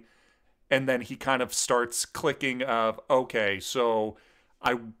Roy. And then he kind of starts clicking of, okay, so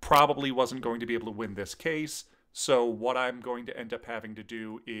I probably wasn't going to be able to win this case. So what I'm going to end up having to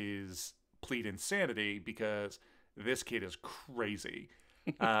do is plead insanity because this kid is crazy.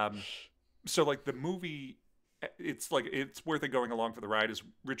 So like the movie, it's worth it going along for the ride as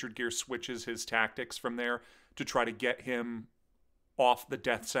Richard Gere switches his tactics from there to try to get him off the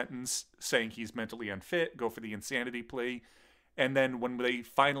death sentence, saying he's mentally unfit, go for the insanity plea. And then when they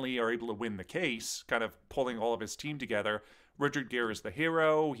finally are able to win the case, kind of pulling all of his team together, Richard Gere is the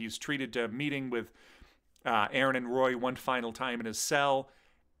hero. He's treated to meeting with Aaron and Roy one final time in his cell.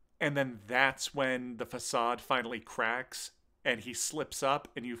 And then that's when the facade finally cracks and he slips up,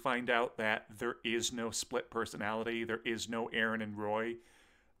 and you find out that there is no split personality. There is no Aaron and Roy.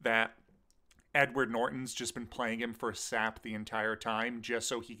 That Edward Norton's just been playing him for sap the entire time just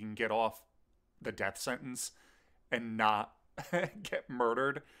so he can get off the death sentence and not get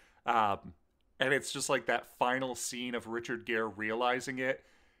murdered. And it's just like that final scene of Richard Gere realizing it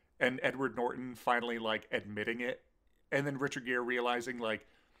and Edward Norton finally like admitting it. And then Richard Gere realizing like,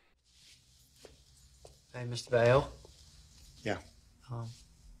 hey, Mr. Bale. Yeah.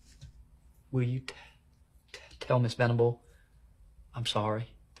 Will you tell Miss Venable I'm sorry?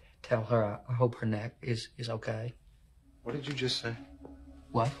 Tell her I hope her neck is okay. What did you just say?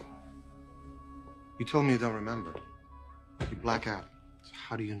 What? You told me you don't remember. You black out. So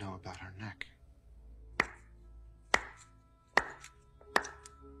how do you know about her neck?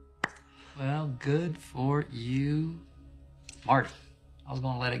 Well, good for you, Marty. I was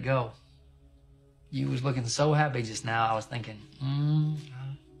gonna let it go. You was looking so happy just now, I was thinking,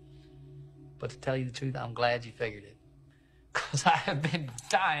 But to tell you the truth, I'm glad you figured it. Because I have been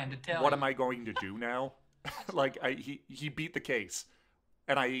dying to tell you. What am I going to do now? Like, he beat the case.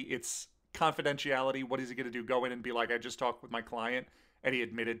 And it's confidentiality. What is he going to do? Go in and be like, I just talked with my client, and he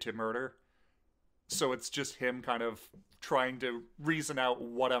admitted to murder? So it's just him kind of trying to reason out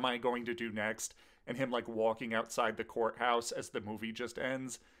what am I going to do next, and him, like, walking outside the courthouse as the movie just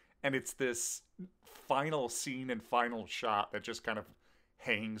ends. And it's this final scene and final shot that just kind of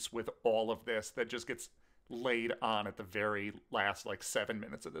hangs with all of this that just gets laid on at the very last, like, 7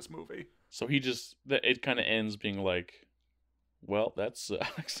 minutes of this movie. So it kind of ends being like, well, that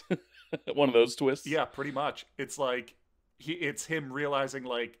sucks. One of those twists. Yeah, pretty much. It's like, it's him realizing,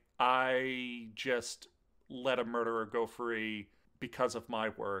 like, I just let a murderer go free because of my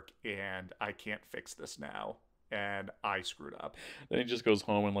work, and I can't fix this now. And I screwed up. Then he just goes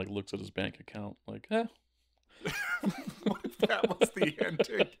home and like looks at his bank account, like, What if that was the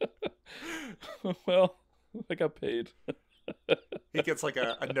ending? Well, I got paid. He gets like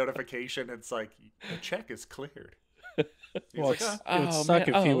a notification. It's like, the check is cleared. Well, like, it would suck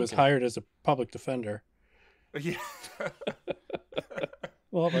if he was hired as a public defender. Yeah.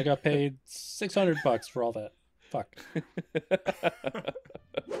 Well, I got paid $600 for all that. Fuck.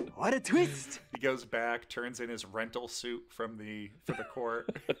 What a twist! He goes back, turns in his rental suit for the court.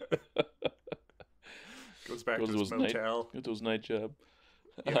 Goes back to his motel. Go to his night job.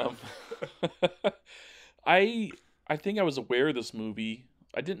 Yeah. I think I was aware of this movie.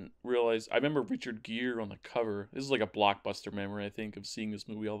 I didn't realize. I remember Richard Gere on the cover. This is like a blockbuster memory, I think, of seeing this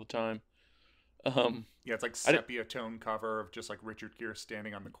movie all the time. Yeah, it's like sepia tone cover of just like Richard Gere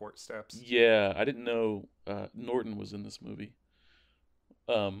standing on the court steps. Yeah, I didn't know Norton was in this movie.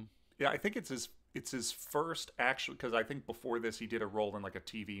 Yeah, I think it's his first actual, because I think before this he did a role in like a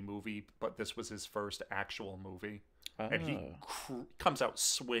TV movie, but this was his first actual movie, and he comes out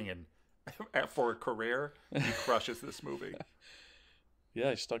swinging for a career. He crushes this movie.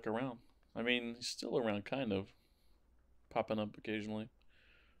 Yeah, he stuck around. I mean, he's still around, kind of popping up occasionally.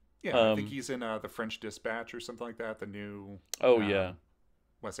 Yeah, I think he's in the French Dispatch or something like that. The new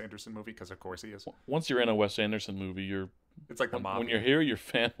Wes Anderson movie, because of course he is. Once you're in a Wes Anderson movie, it's like the mob. When you're here, you're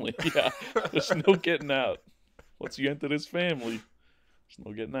family. Yeah, there's no getting out. Once you enter this family, there's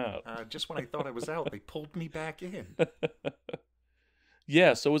no getting out. Just when I thought I was out, they pulled me back in.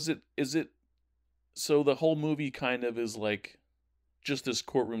 Yeah. So is it? So the whole movie kind of is like just this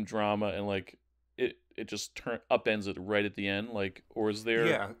courtroom drama, and like it just upends it right at the end, like, or is there?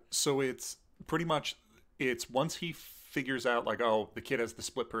 Yeah. So it's pretty much once he figures out, like, oh, the kid has the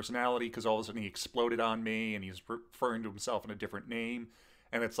split personality because all of a sudden he exploded on me and he's referring to himself in a different name.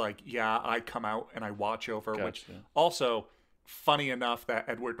 And it's like, yeah, I come out and I watch over, which also funny enough that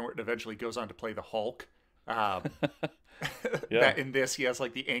Edward Norton eventually goes on to play the Hulk. That in this, he has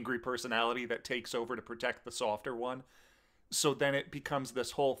like the angry personality that takes over to protect the softer one. So then it becomes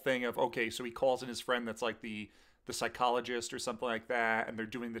this whole thing of, okay, so he calls in his friend that's like the psychologist or something like that. And they're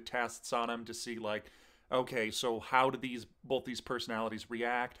doing the tests on him to see like, okay, so how do both these personalities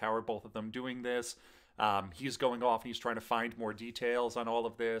react? How are both of them doing this? He's going off and he's trying to find more details on all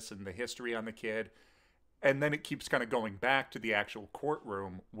of this and the history on the kid. And then it keeps kind of going back to the actual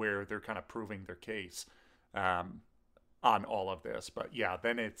courtroom where they're kind of proving their case. on all of this. But yeah,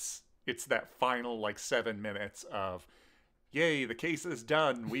 then it's that final like 7 minutes of, yay, the case is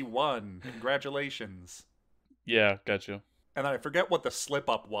done, we won, congratulations. Yeah, gotcha. And I forget what the slip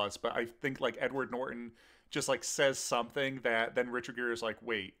up was, but I think like Edward Norton just like says something that then Richard Gere is like,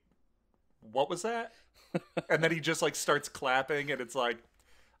 wait, what was that? And then he just like starts clapping, and it's like,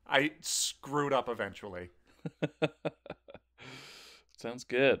 I screwed up eventually. Sounds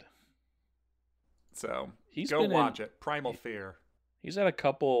good. So He's go been watch it. Primal Fear. He's had a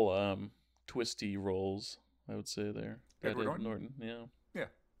couple twisty roles, I would say there. Edward Norton? Yeah. Yeah.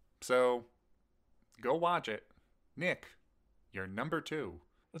 So go watch it. Nick, you're number 2.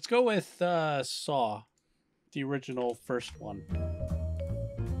 Let's go with Saw, the original first one.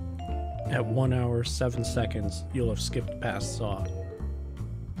 At 1 hour, 7 seconds, you'll have skipped past Saw.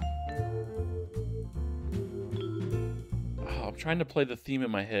 Oh, I'm trying to play the theme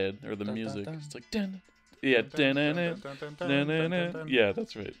in my head, or the music. It's like, dun, yeah, dun, dun, dun, dun, dun, dun. Yeah,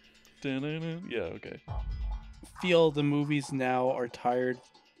 that's right. Dun, dun, dun. Yeah, okay. Feel the movies now are tired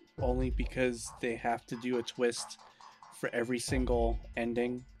only because they have to do a twist for every single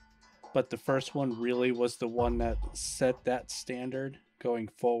ending. But the first one really was the one that set that standard going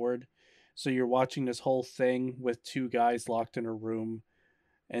forward. So you're watching this whole thing with two guys locked in a room,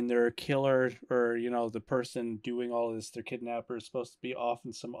 and their killer, or the person doing all this, their kidnapper, is supposed to be off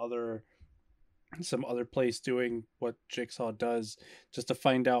in some other place doing what Jigsaw does, just to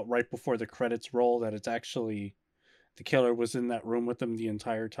find out right before the credits roll that it's actually the killer was in that room with them the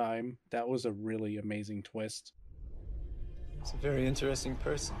entire time. That was a really amazing twist. He's a very interesting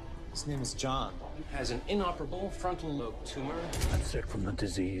person. His name is John. He has an inoperable frontal lobe tumor. I'm sick from the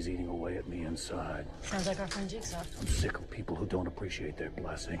disease eating away at me inside. Sounds like our friend Jigsaw. I'm sick of people who don't appreciate their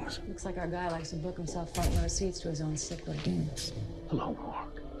blessings. Looks like our guy likes to book himself front row seats to his own sick little demons. Hello,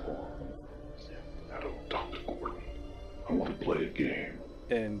 Mark. Hello, Dr. Gordon. I want to play a game.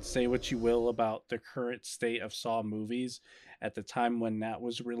 And say what you will about the current state of Saw movies, at the time when that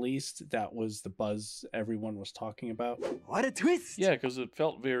was released, that was the buzz everyone was talking about. What a twist! Yeah, because it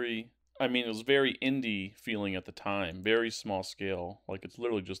felt it was very indie feeling at the time, very small scale. Like, it's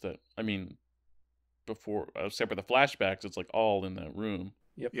literally just that, before, except for the flashbacks, it's like all in that room.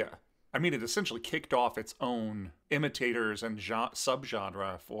 Yep. Yeah. I mean, it essentially kicked off its own imitators and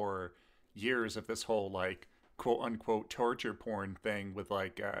subgenre for years of this whole, like, quote-unquote torture porn thing with,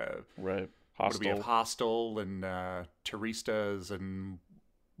 like, right. What do we have? Hostel and Turistas and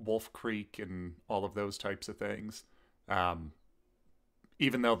Wolf Creek and all of those types of things.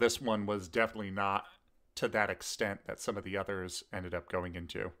 Even though this one was definitely not to that extent that some of the others ended up going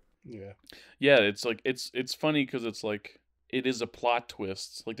into. Yeah. Yeah, it's like it's funny because it's like it is a plot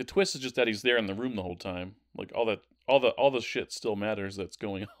twist. Like, the twist is just that he's there in the room the whole time. Like, all the shit still matters that's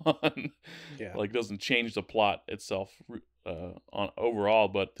going on. Yeah. Like, doesn't change the plot itself on overall,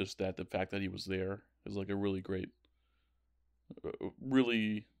 but just the fact that he was there is like a really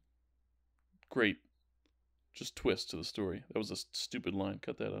great just twist to the story. That was a stupid line.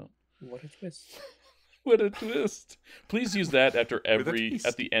 Cut that out. What a twist. What a twist. Please use that at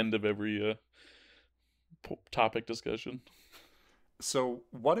the end of every topic discussion. So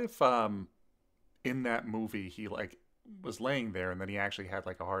what if in that movie he like was laying there and then he actually had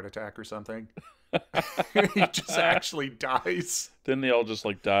like a heart attack or something? He just actually dies. Then they all just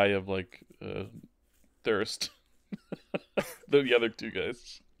like die of like thirst. The other two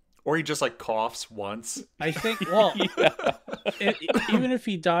guys. Or he just like coughs once. I think, even if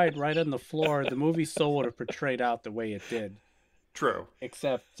he died right on the floor, the movie still would have portrayed out the way it did. True.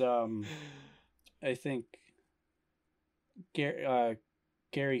 Except, I think Carrie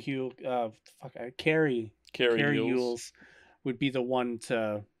Hughes would be the one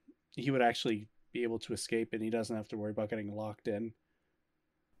he would actually be able to escape, and he doesn't have to worry about getting locked in.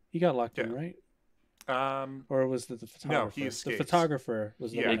 He got locked in, right? Or was it the photographer? No, he escapes. The photographer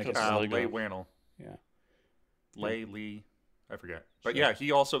was the one that gets Leigh Whannell. Yeah. Lee, I forget. But yeah,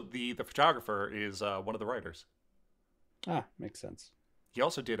 he also, the photographer is one of the writers. Ah, makes sense. He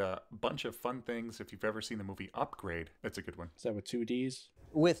also did a bunch of fun things. If you've ever seen the movie Upgrade, that's a good one. Is that with 2 Ds?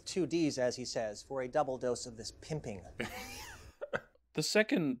 With 2 Ds, as he says, for a double dose of this pimping. The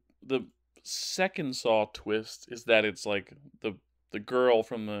second Saw twist is that it's like the girl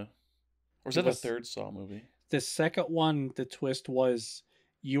from the... Or was that the third Saw movie? The second one, the twist was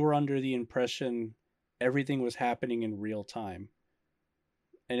you were under the impression everything was happening in real time.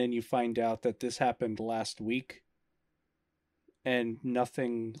 And then you find out that this happened last week. And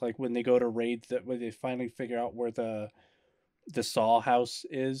nothing, like when they go to raid, when they finally figure out where the Saw house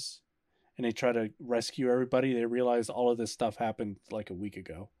is, and they try to rescue everybody, they realize all of this stuff happened like a week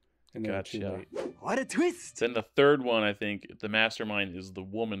ago. and they were too Gotcha. late. What a twist! Then the third one, I think, the mastermind is the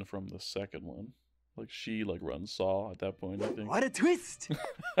woman from the second one. Like she runs Saw at that point, I think. What a twist!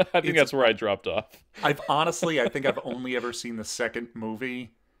 I think that's where I dropped off. I think I've only ever seen the second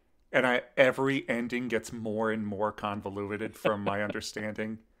movie, and every ending gets more and more convoluted from my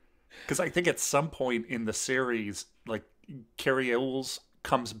understanding. Because I think at some point in the series, like, Carrie Ells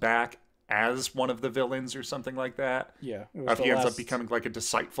comes back as one of the villains or something like that. Yeah. He ends up becoming like a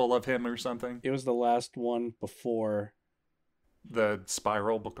disciple of him or something. It was the last one before the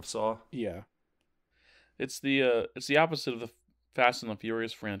Spiral Book of Saw. Yeah. It's the opposite of the Fast and the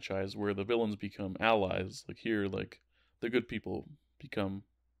Furious franchise, where the villains become allies. Like here, like the good people become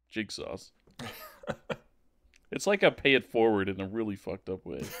Jigsaws. It's like a pay it forward in a really fucked up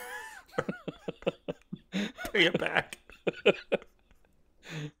way. Pay it back.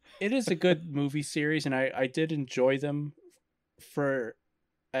 It is a good movie series, and I did enjoy them for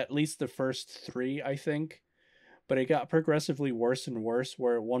at least the first 3, I think. But it got progressively worse and worse,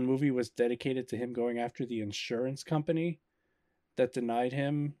 where one movie was dedicated to him going after the insurance company that denied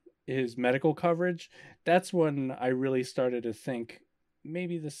him his medical coverage. That's when I really started to think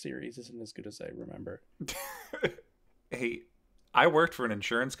maybe the series isn't as good as I remember. Hey, I worked for an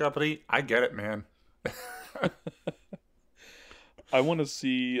insurance company. I get it, man. I want to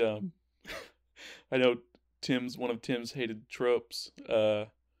see. I know one of Tim's hated tropes,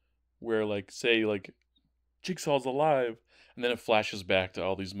 where say Jigsaw's alive, and then it flashes back to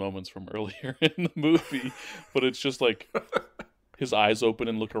all these moments from earlier in the movie, but it's just like his eyes open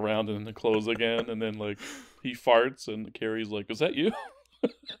and look around and then close again, and then he farts and Carrie's like, "Is that you?"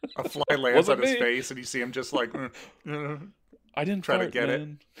 A fly lands on his face, and you see him just like, I didn't try fart, to get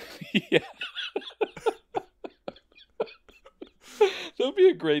man. It. Yeah. That'd be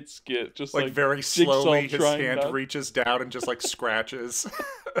a great skit. Just very slowly, his hand reaches reaches down and just scratches.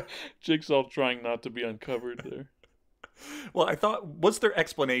 Jigsaw trying not to be uncovered there. Well, I thought, was there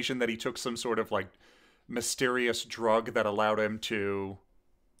explanation that he took some sort of mysterious drug that allowed him to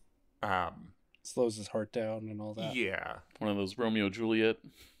slows his heart down and all that? Yeah. One of those Romeo Juliet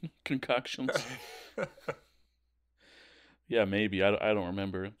concoctions. Yeah, maybe. I don't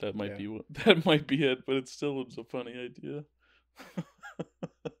remember. That might be it, but it's a funny idea.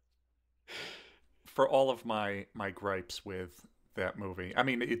 For all of my gripes with that movie, I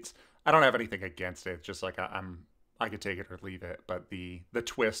mean, I don't have anything against it. It's just I could take it or leave it. But the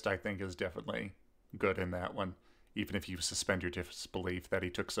twist, I think, is definitely good in that one. Even if you suspend your disbelief that he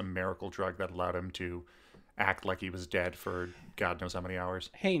took some miracle drug that allowed him to act like he was dead for God knows how many hours.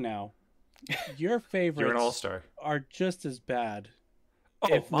 Hey, now, your favorites You're an all-star. Are just as bad.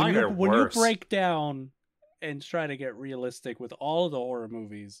 Oh, mine are when worse. You break down and try to get realistic with all of the horror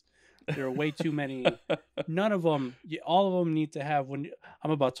movies, there are way too many. None of them, all of them need to have, when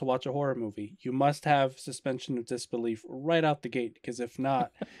I'm about to watch a horror movie, you must have suspension of disbelief right out the gate, because if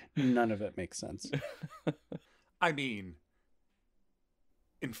not, none of it makes sense. I mean,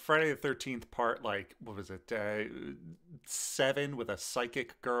 in Friday the 13th part, what was it, 7, with a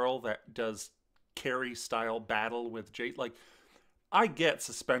psychic girl that does Carrie-style battle with Jade, I get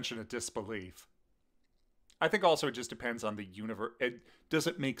suspension of disbelief. I think also it just depends on the universe. Does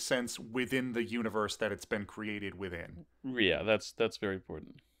it make sense within the universe that it's been created within? Yeah, that's very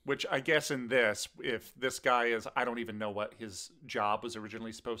important. Which I guess in this, if this guy is, I don't even know what his job was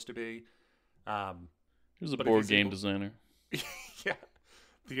originally supposed to be. He was a board game designer. Yeah.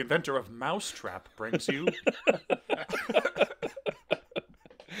 The inventor of Mousetrap brings you. Do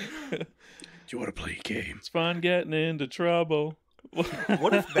you want to play a game? It's fun getting into trouble.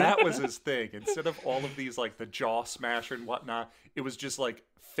 What if that was his thing? Instead of all of these, the Jaw Smasher and whatnot, it was just,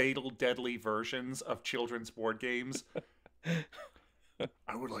 fatal, deadly versions of children's board games.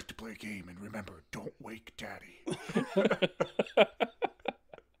 I would like to play a game, and remember, don't wake Daddy.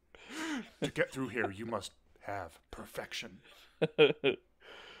 To get through here, you must have perfection.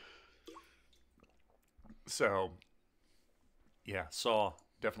 So, yeah, Saw.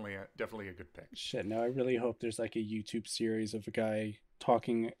 Definitely a good pick. Shit, now I really hope there's a YouTube series of a guy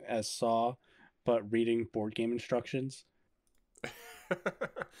talking as Saw, but reading board game instructions.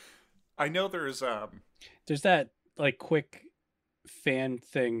 I know there's that quick fan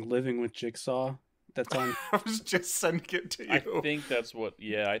thing, Living with Jigsaw, that's on. I was just sending it to you. I think that's what.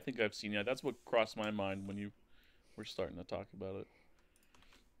 Yeah, I think I've seen that. That's what crossed my mind when you were starting to talk about it.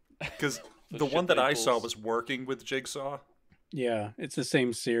 Because the one that I saw was working with Jigsaw. Yeah, it's the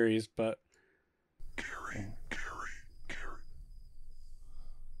same series, but... Carrie.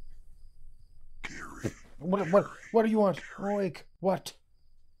 What do you want? Awake. What?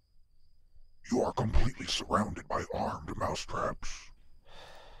 You are completely surrounded by armed mousetraps.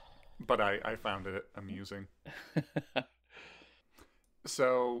 but I found it amusing.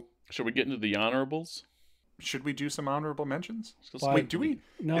 So, should we get into the honorables? Should we do some honorable mentions? Why- Wait, do we?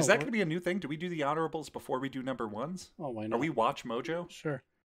 No, is that we're- going to be a new thing? Do we do the honorables before we do number ones? Oh, why Are not? we Watch Mojo? Sure.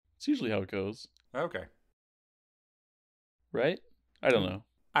 It's usually how it goes, Okay. right? I don't know.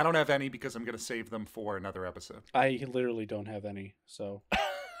 I don't have any because I'm going to save them for another episode. I literally don't have any, so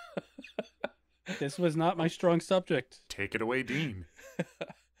this was not my strong subject. Take it away, Dean.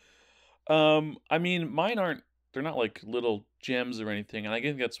 I mean, mine aren't. They're not like little gems or anything, and I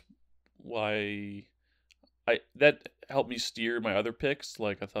think that's why that helped me steer my other picks.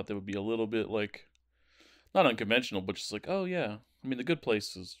 Like I thought they would be a little bit like not unconventional, but just like, oh yeah. I mean, The Good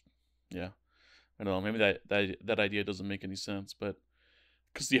Place is, yeah. I don't know. Maybe that idea doesn't make any sense, but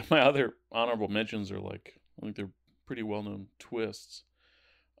because my other honorable mentions are like, I think they're pretty well known twists.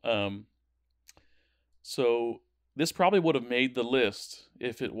 So this probably would have made the list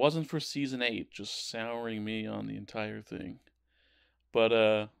if it wasn't for season 8 just souring me on the entire thing. But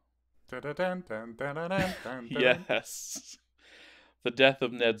yes, the death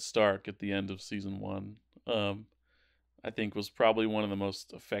of Ned Stark at the end of season 1, I think was probably one of the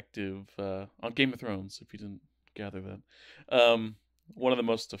most effective on Game of Thrones. If you didn't gather that, one of the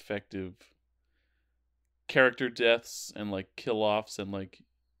most effective character deaths and like kill-offs, and like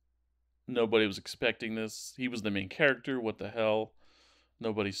nobody was expecting this. He was the main character. What the hell?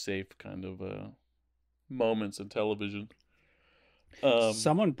 Nobody's safe kind of moments in television.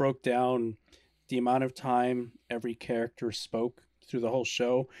 Someone broke down the amount of time every character spoke through the whole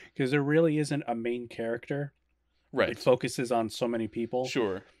show, because there really isn't a main character. Right. It focuses on so many people.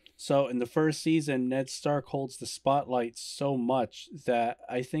 Sure. So in the first season, Ned Stark holds the spotlight so much that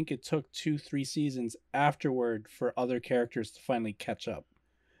I think it took 2-3 seasons afterward for other characters to finally catch up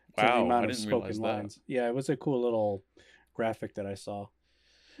to the Wow, amount I of didn't spoken realize that. lines. Yeah, it was a cool little graphic that I saw.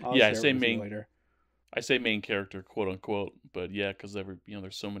 I'll Yeah, I share say it with you main. later. I say main character, quote unquote, but yeah, because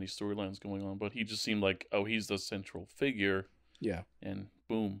there's so many storylines going on. But he just seemed like, oh, he's the central figure. Yeah. And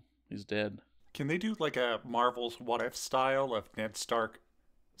boom, he's dead. Can they do like a Marvel's What If style of Ned Stark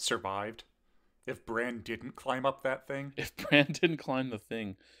survived? If Bran didn't climb up that thing? If Bran didn't climb the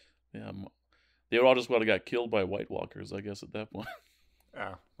thing, yeah, they would all just would have got killed by White Walkers, I guess, at that point.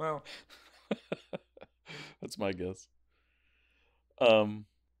 Oh, well. That's my guess.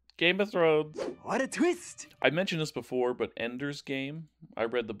 Game of Thrones. What a twist! I mentioned this before, but Ender's Game. I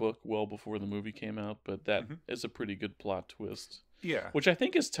read the book well before the movie came out, but that is a pretty good plot twist. Yeah. Which I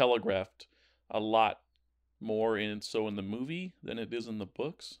think is telegraphed a lot more in the movie than it is in the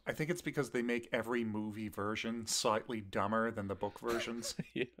books. I think it's because they make every movie version slightly dumber than the book versions.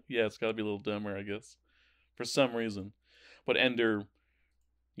 Yeah, it's got to be a little dumber, I guess, for some reason. But Ender,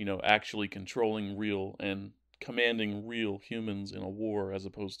 actually controlling real and commanding real humans in a war as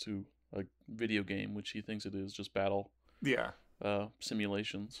opposed to a video game, which he thinks it is, just battle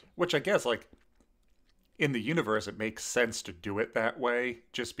simulations. Which I guess, like, in the universe, it makes sense to do it that way,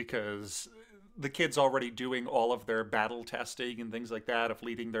 just because the kid's already doing all of their battle testing and things like that of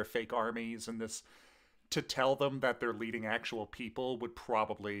leading their fake armies, and this, to tell them that they're leading actual people would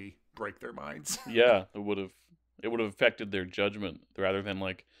probably break their minds. Yeah, it would have affected their judgment rather than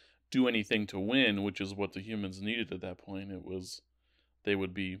like do anything to win, which is what the humans needed at that point. They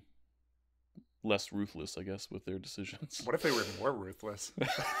would be less ruthless, I guess, with their decisions. What if they were more ruthless?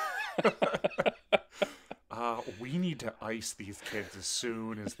 We need to ice these kids as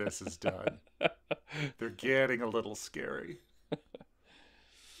soon as this is done. They're getting a little scary. The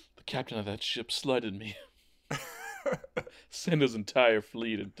captain of that ship slighted me. Send his entire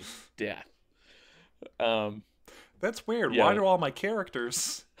fleet into death. That's weird. Yeah. Why do all my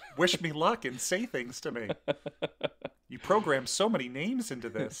characters wish me luck and say things to me? You programmed so many names into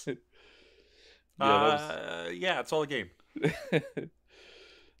this. Yeah, it's all a game.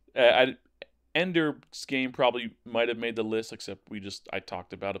 Ender's Game probably might have made the list, except I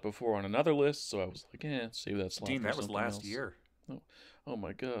talked about it before on another list, so I was like, save that slot. Dean, for that was something last else. year. Oh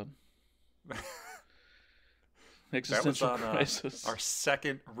my god. That was Existential on crisis. our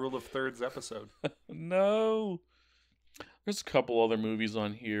second Rule of Thirds episode. No. There's a couple other movies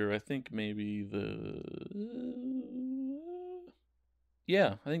on here. I think maybe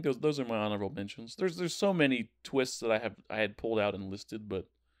I think those are my honorable mentions. There's so many twists that I had pulled out and listed, but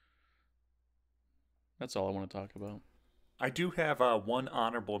that's all I want to talk about. I do have one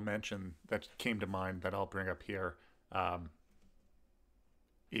honorable mention that came to mind that I'll bring up here.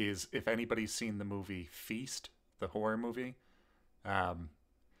 Is if anybody's seen the movie Feast, the horror movie,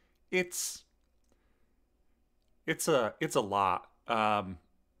 it's a lot.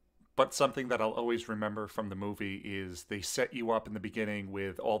 But something that I'll always remember from the movie is they set you up in the beginning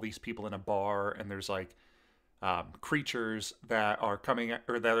with all these people in a bar, and there's like creatures that are coming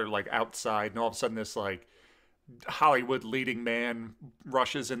or that are like outside, and all of a sudden this like Hollywood leading man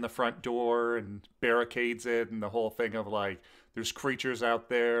rushes in the front door and barricades it, and the whole thing of like there's creatures out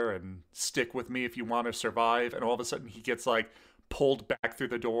there and stick with me if you want to survive, and all of a sudden he gets like pulled back through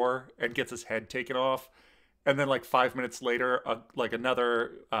the door and gets his head taken off. And then, like 5 minutes later, like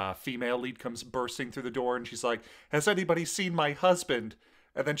another female lead comes bursting through the door, and she's like, "Has anybody seen my husband?"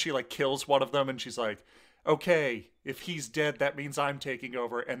 And then she like kills one of them, and she's like, "Okay, if he's dead, that means I'm taking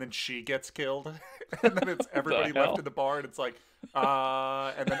over." And then she gets killed, and then it's everybody left in the bar, and it's like,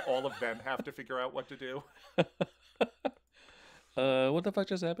 and then all of them have to figure out what to do. What the fuck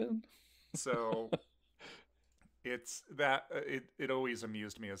just happened? So it's that it always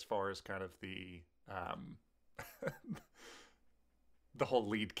amused me as far as kind of the the whole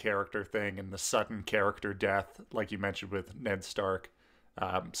lead character thing and the sudden character death, like you mentioned with Ned Stark.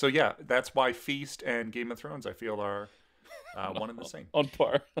 So yeah, that's why Feast and Game of Thrones, I feel, are one and the same. On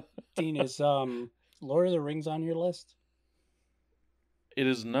par. Dean, is Lord of the Rings on your list? It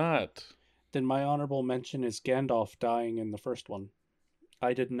is not. Then my honorable mention is Gandalf dying in the first one.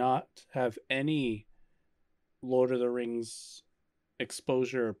 I did not have any Lord of the Rings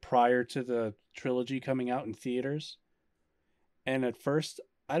exposure prior to the trilogy coming out in theaters. And at first,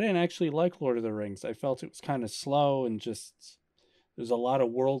 I didn't actually like Lord of the Rings. I felt it was kind of slow and just there's a lot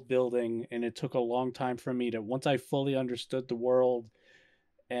of world building, and it took a long time for me to, once I fully understood the world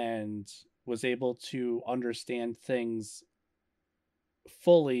and was able to understand things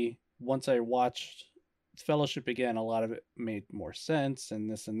fully, once I watched Fellowship again, a lot of it made more sense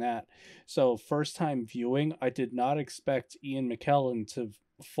and this and that. So first time viewing, I did not expect Ian McKellen to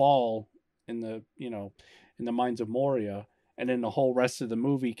fall in the, in the Mines of Moria, and then the whole rest of the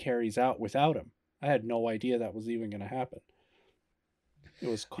movie carries out without him. I had no idea that was even going to happen. It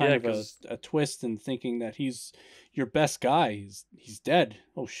was kind of a twist in thinking that he's your best guy. He's dead.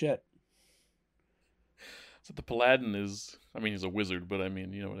 Oh shit. So the Paladin is, I mean, he's a wizard, but I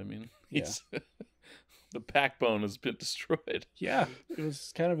mean, you know what I mean? He's the backbone has been destroyed. Yeah, it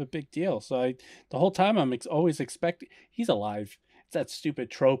was kind of a big deal. So the whole time I'm always expecting he's alive. It's that stupid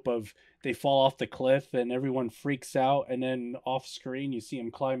trope of they fall off the cliff and everyone freaks out, and then off screen you see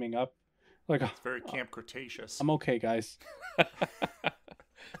him climbing up. Like it's very Camp Cretaceous. I'm okay, guys.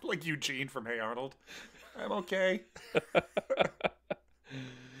 Like Eugene from Hey Arnold. I'm okay.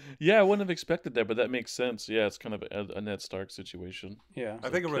 Yeah, I wouldn't have expected that, but that makes sense. Yeah, it's kind of a Ned Stark situation. Yeah. I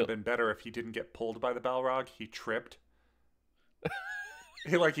think it would have been better if he didn't get pulled by the Balrog. He tripped.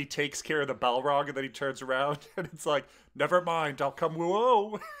 He takes care of the Balrog, and then he turns around, and it's like, never mind, I'll come.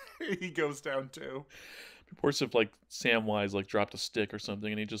 Whoa! He goes down too. Reports of like Samwise like dropped a stick or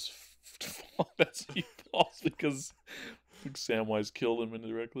something, and he just he falls because Samwise killed him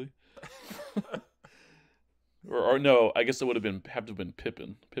indirectly. Or no, I guess it would have to have been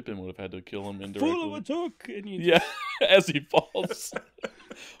Pippin. Pippin would have had to kill him indirectly. Full of a took, and yeah, as he falls.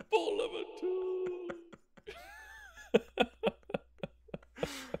 Full of a took.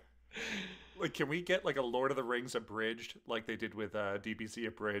 Like, can we get like a Lord of the Rings abridged, like they did with DBZ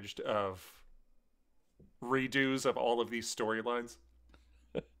abridged, of redos of all of these storylines?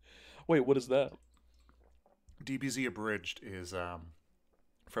 Wait, what is that? DBZ abridged is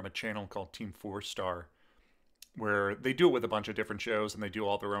from a channel called Team 4-Star, where they do it with a bunch of different shows and they do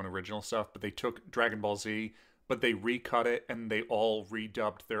all their own original stuff, but they took Dragon Ball Z, but they recut it and they all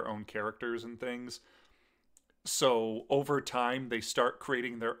redubbed their own characters and things. So over time, they start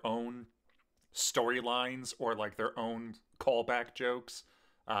creating their own storylines or like their own callback jokes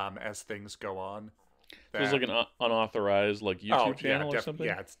as things go on. So it's like an unauthorized like YouTube channel or something?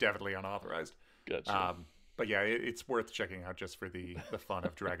 Yeah, it's definitely unauthorized. Gotcha. But yeah, it's worth checking out just for the fun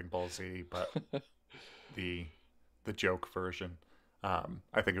of Dragon Ball Z, but the joke version.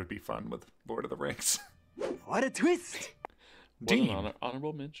 I think it would be fun with Lord of the Rings. What a twist! Dean,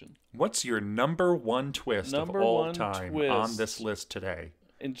 honorable mention. What's your number one twist of all time on this list today?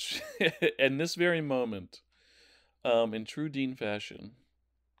 In this very moment, in true Dean fashion,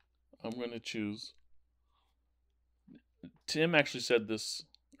 I'm going to choose. Tim actually said this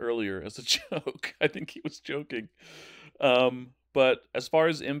earlier as a joke. I think he was joking. But as far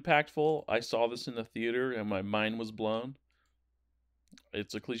as impactful, I saw this in the theater and my mind was blown.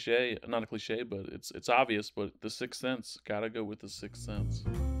 It's a cliche, not a cliche, but it's obvious, but The Sixth Sense. Gotta go with The Sixth Sense.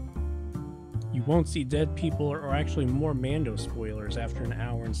 You won't see dead people or actually more Mando spoilers after an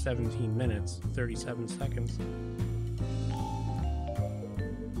hour and 17 minutes, 37 seconds.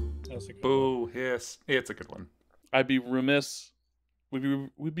 Boo, hiss. It's a good one. I'd be remiss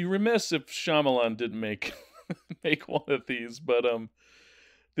we'd be remiss if Shyamalan didn't make make one of these, but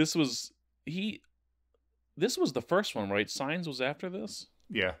this was this was the first one, right? Signs was after this.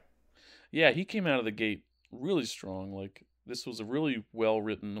 Yeah. Yeah, he came out of the gate really strong. Like, this was a really well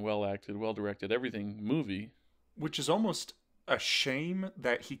written, well acted, well directed, everything movie. Which is almost a shame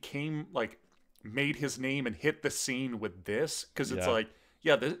that he made his name and hit the scene with this, because it's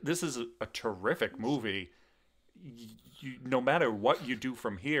this is a terrific movie. No matter what you do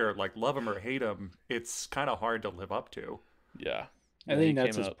from here, like, love him or hate him, it's kind of hard to live up to. Yeah. I think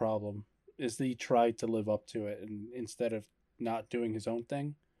that's his problem, is that he tried to live up to it and instead of not doing his own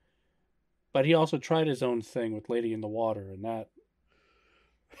thing. But he also tried his own thing with Lady in the Water, and that,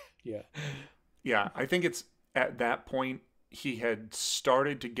 yeah. Yeah, I think it's at that point he had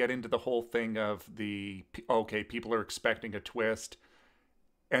started to get into the whole thing of people are expecting a twist.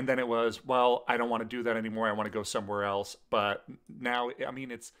 And then it was, well, I don't want to do that anymore. I want to go somewhere else. But now, I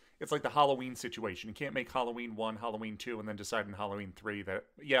mean, it's like the Halloween situation. You can't make Halloween 1, Halloween 2, and then decide in Halloween 3 that,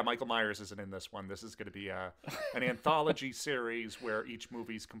 yeah, Michael Myers isn't in this one. This is going to be an anthology series where each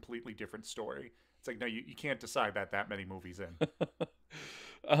movie's completely different story. It's like, no, you can't decide that many movies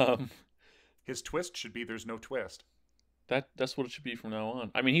in. His twist should be there's no twist. That's what it should be from now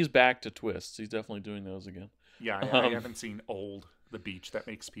on. I mean, he's back to twists. He's definitely doing those again. Yeah, I haven't seen The Beach. That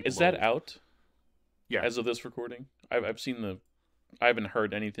makes people. Is that old. out? Yeah. As of this recording, I've seen I haven't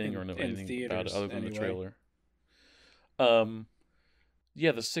heard anything or know anything about it other than the trailer.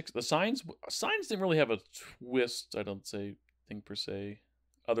 Yeah, the signs didn't really have a twist. I don't think per se,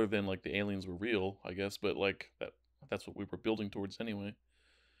 other than like the aliens were real, I guess. But like that's what we were building towards anyway.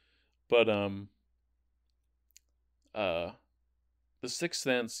 But The Sixth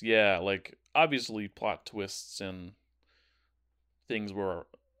Sense, yeah, like obviously plot twists and things were,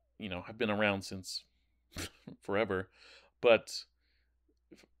 have been around since forever, but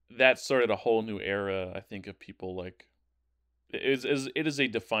that started a whole new era, I think, of people like it is a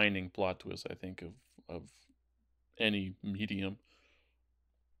defining plot twist, I think, of any medium,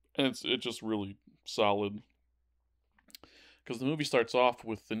 and it's just really solid because the movie starts off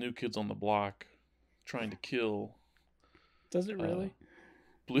with the New Kids on the Block trying to kill. Does it really?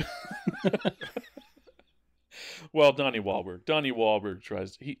 Blue. Well, Donnie Wahlberg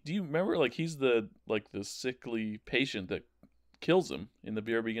tries. Do you remember? Like, he's the sickly patient that kills him in the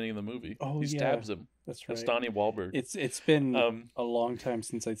very beginning of the movie. Oh, he stabs him. That's right. That's Donnie Wahlberg. It's been a long time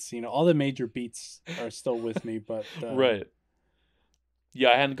since I've seen it. All the major beats are still with me, but right. Yeah,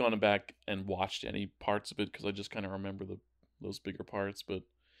 I hadn't gone back and watched any parts of it because I just kind of remember those bigger parts. But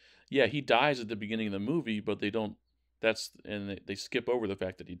yeah, he dies at the beginning of the movie, but they don't. They skip over the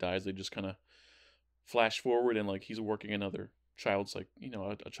fact that he dies. They just kind of flash forward and like he's working another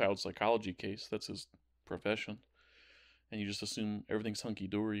a child psychology case. That's his profession, and you just assume everything's hunky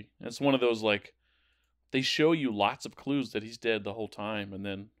dory. And it's one of those like they show you lots of clues that he's dead the whole time, and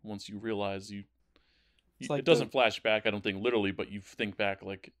then once you realize it doesn't flash back. I don't think literally, but you think back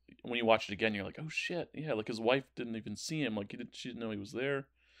like when you watch it again, you're like, oh shit, yeah, like his wife didn't even see him, like she didn't know he was there.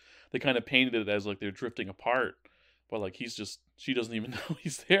 They kind of painted it as like they're drifting apart. But like she doesn't even know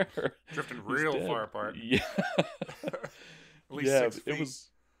he's there. Drifting real far apart. Yeah. At least 6 feet.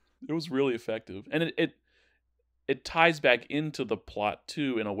 It was really effective, and it ties back into the plot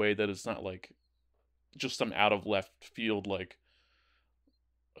too in a way that it's not like just some out of left field like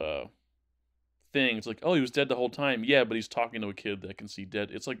thing. It's like, oh, he was dead the whole time. Yeah, but he's talking to a kid that can see dead.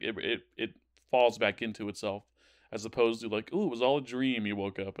 It's like it falls back into itself as opposed to like, oh, it was all a dream. He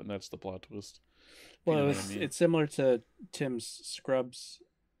woke up, and that's the plot twist. Well, it's similar to Tim's Scrubs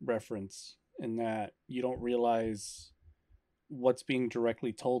reference in that you don't realize what's being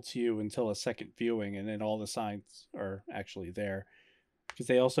directly told to you until a second viewing, and then all the signs are actually there. Because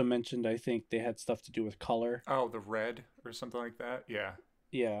they also mentioned, I think, they had stuff to do with color. Oh, the red or something like that? Yeah.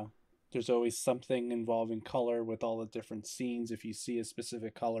 Yeah. There's always something involving color with all the different scenes. If you see a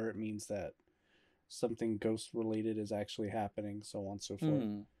specific color, it means that something ghost-related is actually happening, so on and so forth.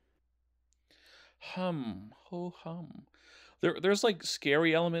 There's like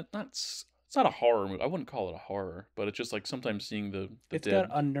scary element. It's not a horror movie. I wouldn't call it a horror, but it's just like sometimes seeing the it's dead,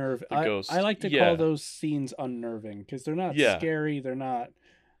 got unnerving. ghost. I like to call those scenes unnerving because they're not scary. They're not,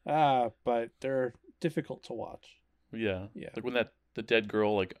 but they're difficult to watch. Yeah. Like when the dead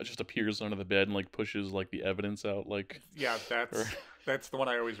girl like just appears under the bed and like pushes like the evidence out. Like that's the one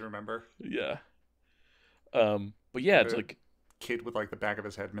I always remember. Yeah. But yeah, it's like kid with like the back of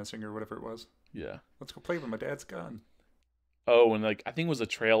his head missing or whatever it was. Yeah. Let's go play with my dad's gun. Oh, and like I think it was a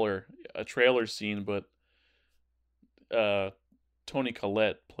trailer scene, but Toni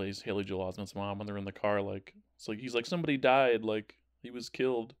Collette plays Haley Joel Osment's mom, and they're in the car. Like it's like he's like somebody died. Like He was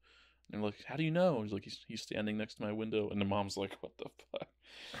killed. And they're like, how do you know? He's like, he's standing next to my window. And the mom's like, what the fuck?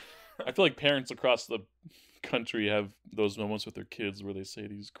 I feel like parents across the country have those moments with their kids where they say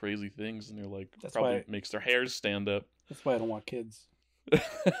these crazy things, and they're like, That's probably why- makes their hairs stand up. That's why I don't want kids.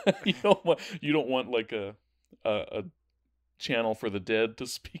 You don't want like a channel for the dead to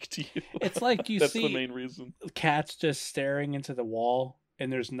speak to you. It's like you That's see the main reason. cats just staring into the wall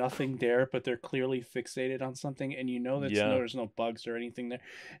and there's nothing there, but they're clearly fixated on something, and you know there's no bugs or anything there.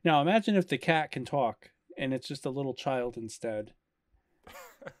 Now imagine if the cat can talk and it's just a little child instead.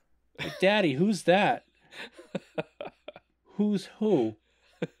 Like, Daddy, who's that? Who's who?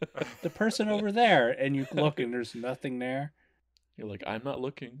 The person over there. And you look and there's nothing there. You're like, I'm not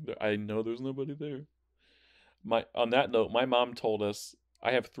looking. I know there's nobody there. On that note, my mom told us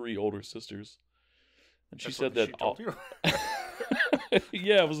I have 3 older sisters, and she said that she told you?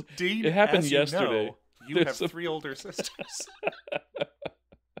 Yeah, it was. Dean, it happened as yesterday. You have 3 older sisters.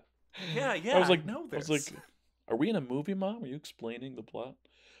 yeah, I was like, know this. I was like, are we in a movie, Mom? Are you explaining the plot?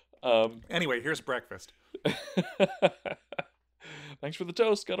 Anyway, here's breakfast. Thanks for the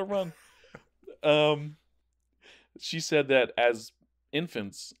toast. Gotta run. She said that as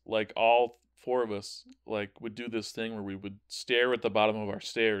infants, like all 4 of us, like would do this thing where we would stare at the bottom of our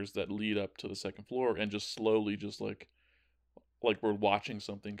stairs that lead up to the 2nd floor and just slowly, just like we're watching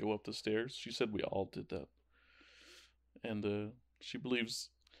something go up the stairs. She said we all did that, and she believes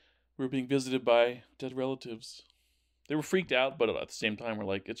we were being visited by dead relatives. They were freaked out, but at the same time, we're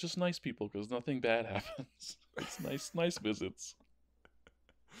like, it's just nice people because nothing bad happens. It's nice visits.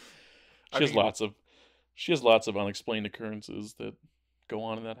 She has lots of unexplained occurrences that go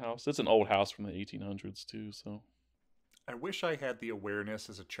on in that house. It's an old house from the 1800s too, so. I wish I had the awareness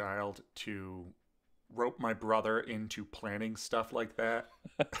as a child to rope my brother into planning stuff like that.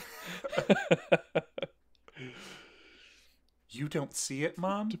 You don't see it,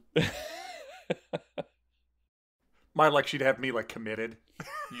 Mom? Like she'd have me like committed.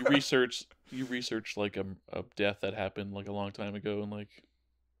 You research like a death that happened like a long time ago and like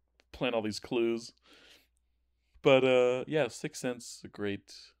plant all these clues. But yeah, Sixth Sense, a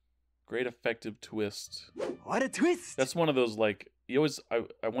great effective twist. What a twist! That's one of those like you always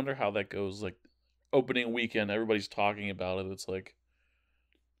I wonder how that goes, like opening weekend, everybody's talking about it. It's like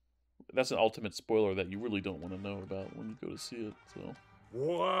that's an ultimate spoiler that you really don't want to know about when you go to see it. So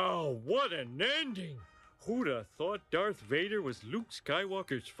Wow, what an ending! Who'd have thought Darth Vader was Luke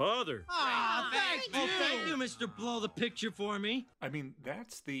Skywalker's father? Ah, thank you, Mr. Blow the Picture for me. I mean,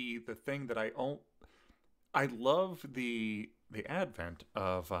 that's the thing that I love the advent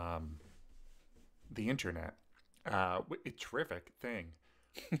of the internet. A terrific thing.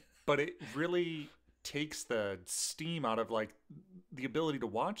 But it really takes the steam out of like the ability to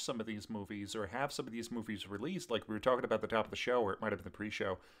watch some of these movies or have some of these movies released, like we were talking about at the top of the show, or it might have been the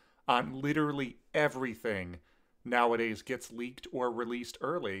pre-show. On literally everything nowadays gets leaked or released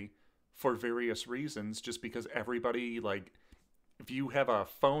early for various reasons, just because everybody, like, if you have a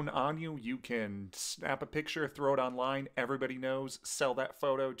phone on you, you can snap a picture, throw it online, everybody knows, sell that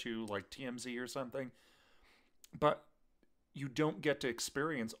photo to like TMZ or something. But you don't get to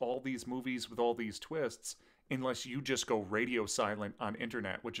experience all these movies with all these twists unless you just go radio silent on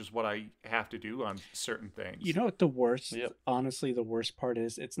internet, which is what I have to do on certain things. You know what the worst, honestly, the worst part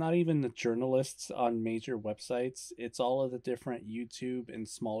is? It's not even the journalists on major websites. It's all of the different YouTube and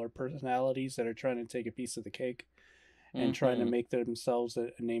smaller personalities that are trying to take a piece of the cake and trying to make themselves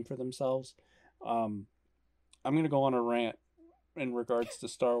a name for themselves. I'm going to go on a rant in regards to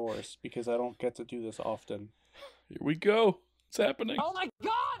Star Wars because I don't get to do this often. Here we go. It's happening. Oh my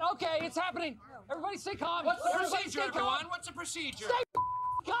God! Okay, it's happening. Everybody stay calm. What's the Everybody procedure, stay calm. everyone? What's the procedure? Stay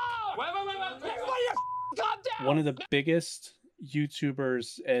calm. Wait. Everybody calm down. One of the biggest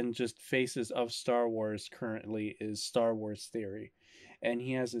YouTubers and just faces of Star Wars currently is Star Wars Theory. And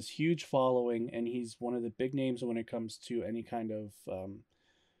he has this huge following, and he's one of the big names when it comes to any kind of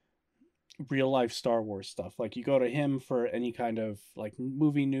real life Star Wars stuff. Like you go to him for any kind of like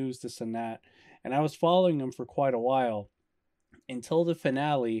movie news, this and that. And I was following him for quite a while until the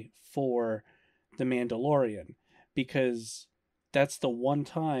finale for The Mandalorian, because that's the one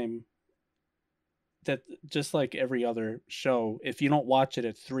time that, just like every other show, if you don't watch it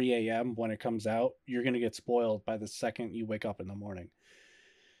at 3 a.m. when it comes out, you're going to get spoiled by the second you wake up in the morning.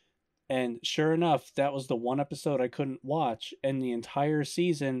 And sure enough, that was the one episode I couldn't watch. And the entire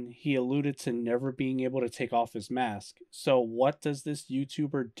season, he alluded to never being able to take off his mask. So what does this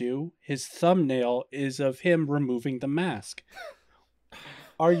YouTuber do? His thumbnail is of him removing the mask.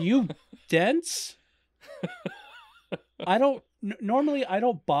 Are you dense? I don't Normally, I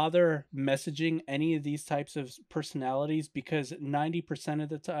don't bother messaging any of these types of personalities because 90% of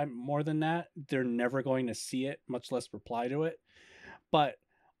the time, more than that, they're never going to see it, much less reply to it. But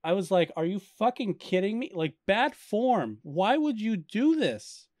I was like, are you fucking kidding me? Like, bad form. Why would you do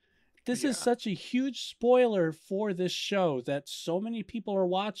this? This is such a huge spoiler for this show that so many people are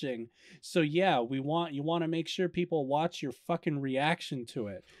watching. So yeah, you want to make sure people watch your fucking reaction to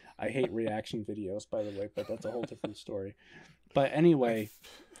it. I hate reaction videos, by the way, but that's a whole different story. But anyway,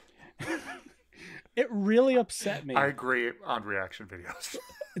 it really upset me. I agree on reaction videos.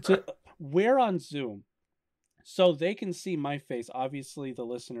 We're on Zoom, so they can see my face. Obviously, the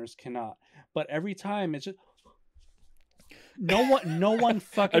listeners cannot. But every time it's just no one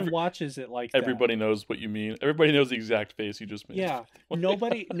fucking watches it like that. Everybody knows what you mean. Everybody knows the exact face you just made. Yeah,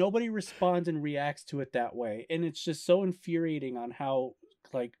 nobody responds and reacts to it that way, and it's just so infuriating on how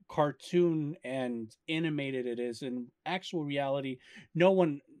like cartoon and animated it is. In actual reality, no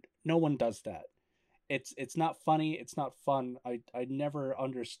one does that. It's not funny. It's not fun. I never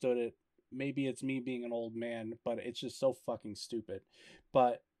understood it. Maybe it's me being an old man, but it's just so fucking stupid.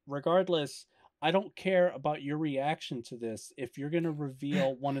 But regardless, I don't care about your reaction to this. If you're going to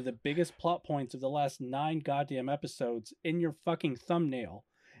reveal one of the biggest plot points of the last 9 goddamn episodes in your fucking thumbnail,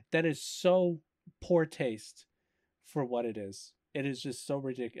 that is so poor taste for what it is. It is just so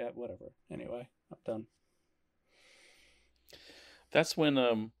ridiculous. Whatever. Anyway, I'm done. That's when,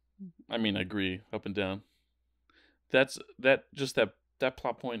 I mean, I agree, up and down. That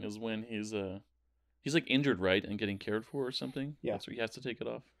plot point is when he's like injured, right, and getting cared for or something. Yeah. That's where he has to take it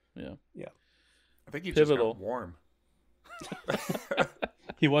off. Yeah. Yeah. I think he Pivotal. just got warm.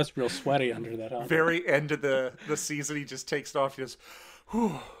 He was real sweaty under that. Huh? Very end of the season, he just takes it off. He goes,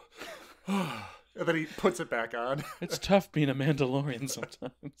 whew, and then he puts it back on. It's tough being a Mandalorian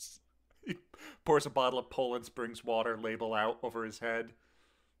sometimes. He pours a bottle of Poland Springs water label out over his head.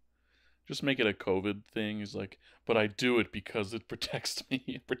 Just make it a COVID thing. He's like, but I do it because it protects me.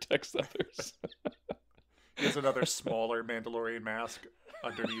 It protects others. He has another smaller Mandalorian mask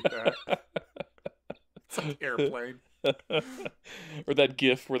underneath that. It's like airplane. Or that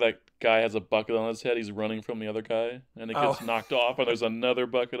gif where that guy has a bucket on his head. He's running from the other guy, and it gets knocked off, and there's another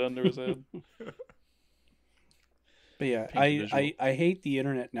bucket under his head. But yeah, I hate the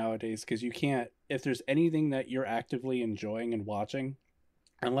internet nowadays because you can't, if there's anything that you're actively enjoying and watching,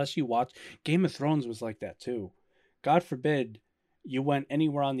 unless you watch, Game of Thrones was like that too. God forbid you went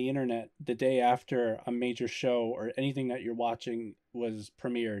anywhere on the internet the day after a major show or anything that you're watching was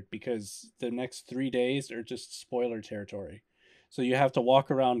premiered, because the next 3 days are just spoiler territory. So you have to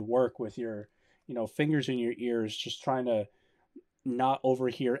walk around work with your, fingers in your ears, just trying to not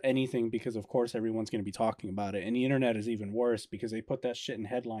overhear anything, because of course everyone's going to be talking about it. And the internet is even worse because they put that shit in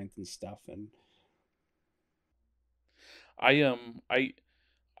headlines and stuff. And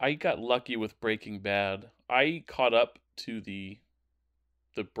I got lucky with Breaking Bad. I caught up to the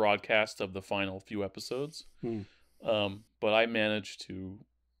broadcast of the final few episodes. But I managed to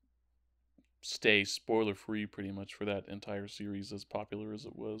stay spoiler free pretty much for that entire series, as popular as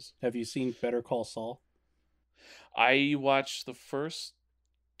it was. Have you seen Better Call Saul? I watched the first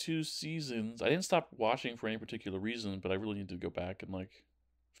 2 seasons. I didn't stop watching for any particular reason, but I really need to go back and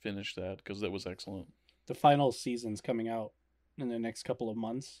finish that because that was excellent. The final season's coming out in the next couple of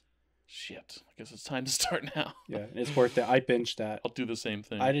months. Shit, I guess it's time to start now. Yeah, it's worth it. I binged that. I'll do the same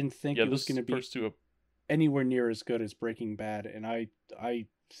thing. I didn't think it was going to be anywhere near as good as Breaking Bad, and I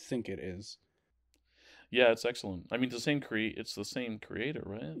think it is. Yeah, it's excellent. I mean, it's the same creator,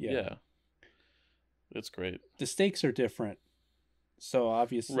 right? Yeah. It's great. The stakes are different. So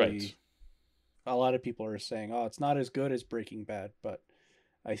obviously, right. A lot of people are saying, oh, it's not as good as Breaking Bad, but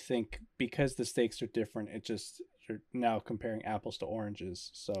I think because the stakes are different, you're now comparing apples to oranges.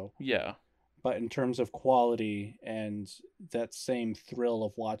 So yeah. But in terms of quality and that same thrill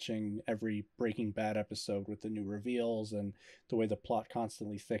of watching every Breaking Bad episode with the new reveals and the way the plot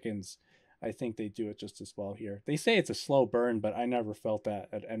constantly thickens, I think they do it just as well here. They say it's a slow burn, but I never felt that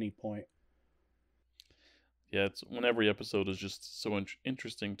at any point. Yeah, it's when every episode is just so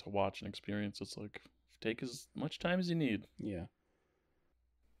interesting to watch and experience. It's like, take as much time as you need. Yeah.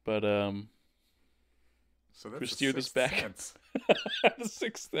 But so that's we steer this back. The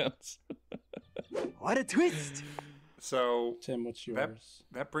Sixth Sense. What a twist! So Tim, what's yours?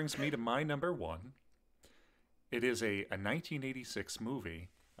 That brings me to my number 1. It is a 1986 movie,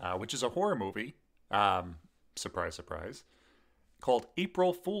 which is a horror movie. Surprise, surprise. Called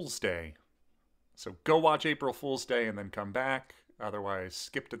April Fool's Day. So go watch April Fool's Day and then come back. Otherwise,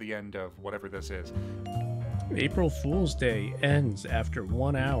 skip to the end of whatever this is. April Fool's Day ends after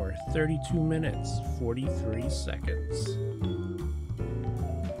 1 hour, 32 minutes, 43 seconds.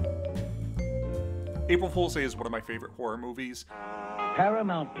 April Fool's Day is one of my favorite horror movies.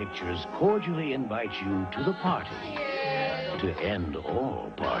 Paramount Pictures cordially invites you to the party to end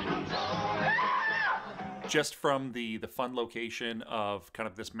all parties. Just from the fun location of kind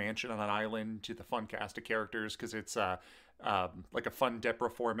of this mansion on an island to the fun cast of characters, because it's like a fun Deborah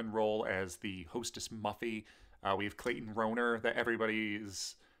Foreman role as the hostess Muffy. We have Clayton Rohner that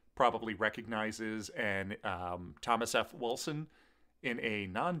everybody's probably recognizes, and Thomas F. Wilson in a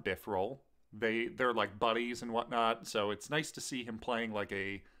non-Biff role. They're like buddies and whatnot, so it's nice to see him playing like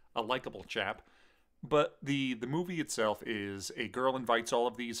a likable chap. But the movie itself is a girl invites all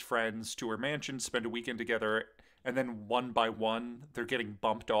of these friends to her mansion, spend a weekend together, and then one by one they're getting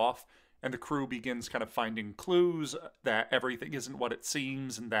bumped off, and the crew begins kind of finding clues that everything isn't what it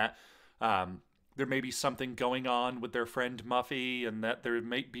seems, and that there may be something going on with their friend Muffy, and that there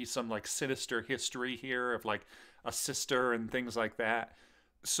may be some like sinister history here of like a sister and things like that.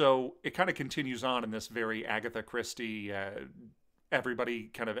 So it kind of continues on in this very Agatha Christie, everybody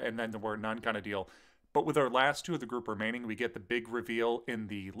kind of, and then the word none kind of deal. But with our last two of the group remaining, we get the big reveal in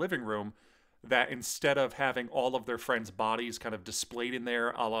the living room that instead of having all of their friends' bodies kind of displayed in there,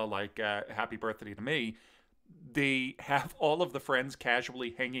 a la like Happy Birthday to Me, they have all of the friends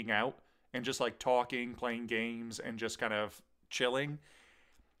casually hanging out and just like talking, playing games, and just kind of chilling.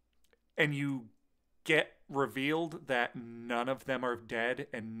 And you get revealed that none of them are dead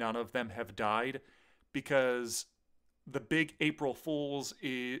and none of them have died, because the big April Fool's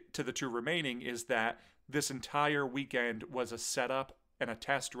to the two remaining is that this entire weekend was a setup and a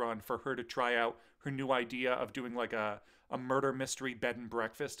test run for her to try out her new idea of doing like a murder mystery bed and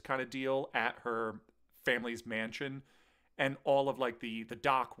breakfast kind of deal at her family's mansion. And all of like the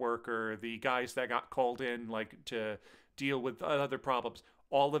dock worker, the guys that got called in like to deal with other problems,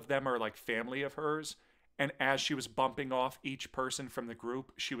 all of them are like family of hers. And as she was bumping off each person from the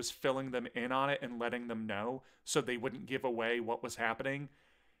group, she was filling them in on it and letting them know so they wouldn't give away what was happening.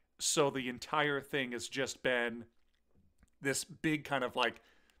 So the entire thing has just been this big kind of like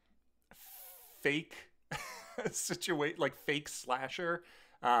fake situation, like fake slasher,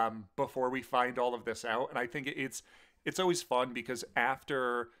 before we find all of this out. And I think it's always fun because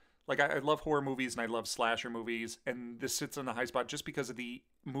after, like, I love horror movies and I love slasher movies, and this sits in the high spot just because of the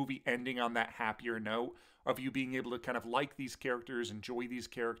movie ending on that happier note of you being able to kind of like these characters, enjoy these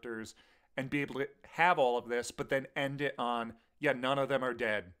characters, and be able to have all of this, but then end it on, yeah, none of them are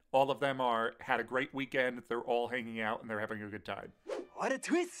dead. All of them had a great weekend. They're all hanging out and they're having a good time. What a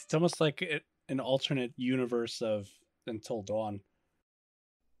twist! It's almost like an alternate universe of Until Dawn.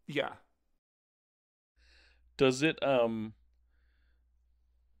 Yeah. Does it oh,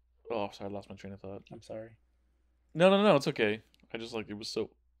 sorry, I lost my train of thought. I'm sorry. No, it's okay. I just like it was so.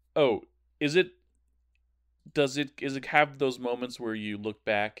 Oh, is it? Does it have those moments where you look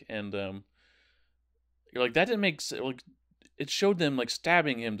back and you're like, that didn't make sense? Like, it showed them like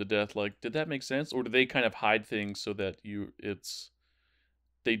stabbing him to death. Like, did that make sense, or do they kind of hide things so that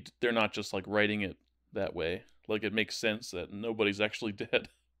they're not just like writing it that way? Like, it makes sense that nobody's actually dead.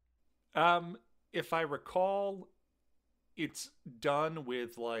 If I recall, it's done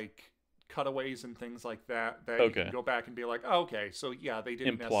with like cutaways and things like that you can go back and be like, oh, okay, so yeah, they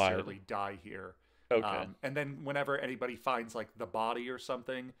didn't necessarily die here. Okay. And then whenever anybody finds like the body or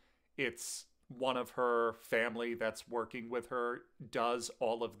something, it's one of her family that's working with her does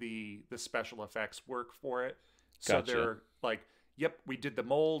all of the special effects work for it. Gotcha. So they're like, yep, we did the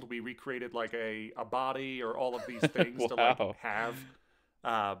mold, we recreated like a body or all of these things wow. to like have.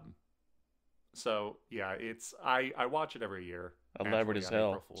 So yeah, I watch it every year. Elaborate as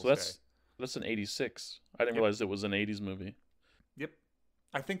hell. So that's an 86. I didn't realize it was an 80s movie. Yep.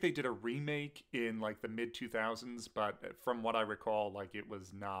 I think they did a remake in like the mid 2000s, but from what I recall, like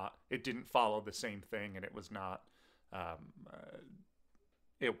it didn't follow the same thing, and it was not,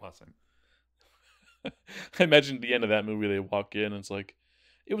 it wasn't. I imagine at the end of that movie, they walk in and it's like,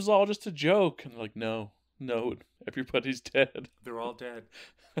 it was all just a joke. And they're like, no, everybody's dead. They're all dead.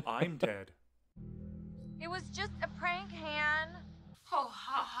 I'm dead. It was just a prank, Han. Oh,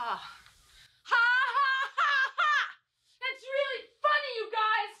 ha ha. Ha ha ha ha! That's really funny, you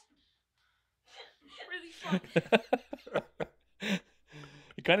guys! Really funny.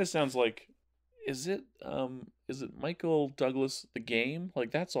 It kind of sounds like, is it Michael Douglas The Game? Like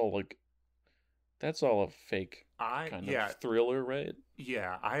that's all a fake kind of thriller, right?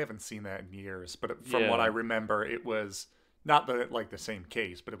 Yeah, I haven't seen that in years, but from what I remember, it was not the same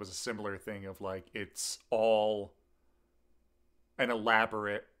case, but it was a similar thing of like it's all an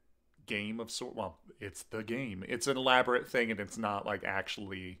elaborate game of sort. Well, it's the game. It's an elaborate thing, and it's not like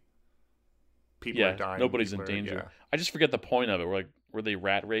actually people are dying. Nobody's in danger. I just forget the point of it. We're like, were they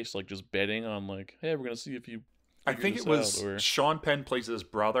rat race, like just betting on like, hey, we're gonna see if you. I think it was Sean Penn plays his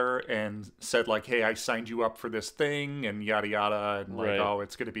brother and said like, hey, I signed you up for this thing and yada yada, and like, Right. oh,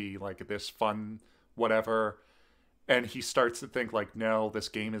 it's gonna be like this fun whatever. And he starts to think like, no, this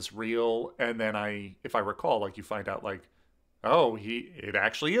game is real. And then if I recall, like you find out like, oh, it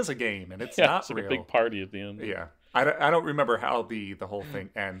actually is a game and it's not it's like real. a big party at the end. Yeah. I don't remember how the whole thing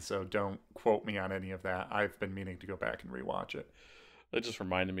ends, so don't quote me on any of that. I've been meaning to go back and rewatch it. That just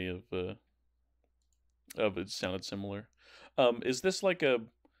reminded me of it sounded similar. Is this like is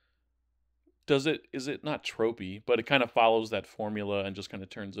it not tropey, but it kind of follows that formula and just kind of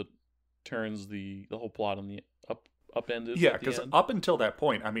turns the whole plot on the upended? Yeah, because because up until that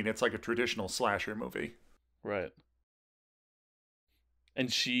point, I mean, it's like a traditional slasher movie. Right. And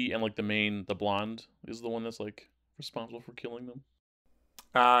like the blonde is the one that's like responsible for killing them.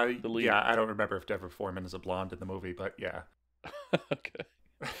 The lead. Yeah, I don't remember if Deborah Foreman is a blonde in the movie, but yeah. Okay.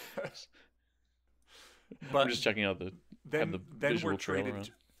 But I'm just checking out the we're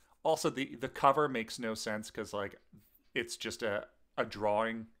treated. Also, the cover makes no sense because like it's just a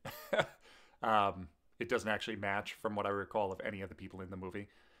drawing. It doesn't actually match from what I recall of any of the people in the movie.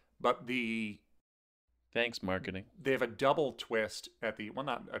 But thanks marketing. They have a double twist at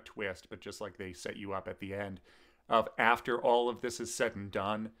not a twist, but just like they set you up at the end of after all of this is said and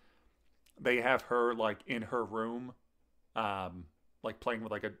done, they have her like in her room, like playing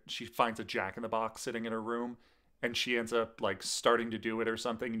with she finds a Jack-in-the-Box sitting in her room, and she ends up like starting to do it or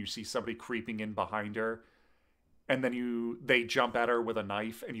something, and you see somebody creeping in behind her, and then they jump at her with a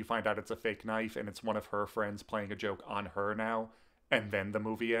knife, and you find out it's a fake knife, and it's one of her friends playing a joke on her now, and then the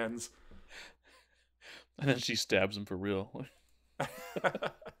movie ends. And then she stabs him for real.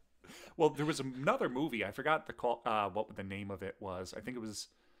 Well, there was another movie. I forgot what the name of it was. I think it was.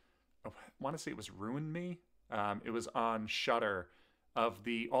 I want to say it was Ruin Me. It was on Shudder.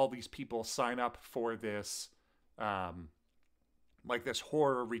 All these people sign up for this, like this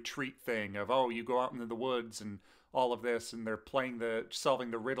horror retreat thing of you go out into the woods and all of this, and they're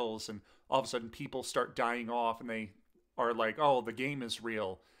solving the riddles, and all of a sudden people start dying off, and they are like, oh, the game is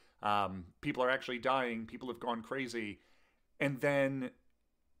real. People are actually dying. People have gone crazy. And then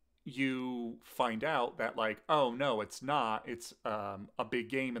you find out that like, oh no, it's not. It's a big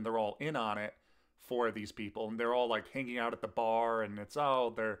game and they're all in on it for these people. And they're all like hanging out at the bar, and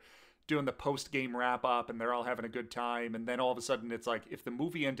they're doing the post-game wrap-up, and they're all having a good time. And then all of a sudden it's like, if the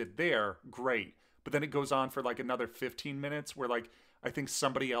movie ended there, great. But then it goes on for like another 15 minutes where like, I think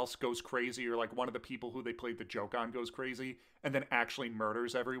somebody else goes crazy, or like one of the people who they played the joke on goes crazy and then actually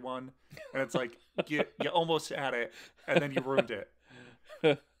murders everyone. And it's like, you almost had it and then you ruined it.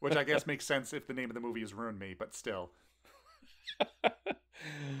 Which I guess makes sense if the name of the movie is Ruin Me, but still.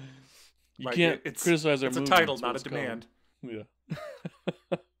 You can't criticize our movie. It's a title, not a demand. Yeah.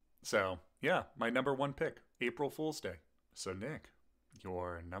 So, yeah, my number one pick, April Fool's Day. So, Nick,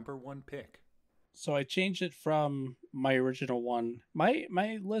 your number one pick. So I changed it from my original one. My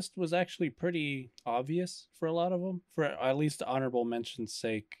list was actually pretty obvious for a lot of them. For at least honorable mention's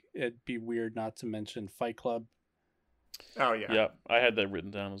sake, it'd be weird not to mention Fight Club. Oh, yeah. Yeah, I had that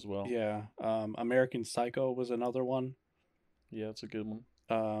written down as well. Yeah. American Psycho was another one. Yeah, it's a good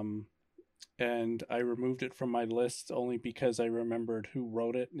one. And I removed it from my list only because I remembered who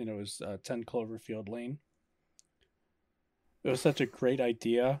wrote it, and it was 10 Cloverfield Lane. It was such a great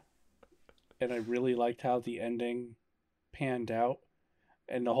idea, and I really liked how the ending panned out.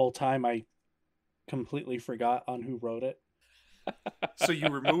 And the whole time I completely forgot on who wrote it. So you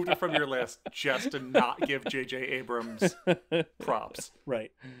removed it from your list just to not give J.J. Abrams props.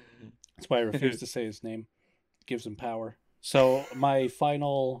 Right. That's why I refuse to say his name. It gives him power. So my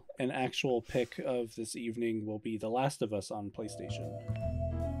final and actual pick of this evening will be The Last of Us on PlayStation.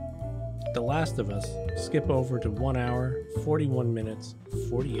 The Last of Us. Skip over to 1 hour, 41 minutes,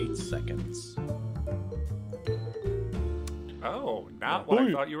 48 seconds. Oh, not what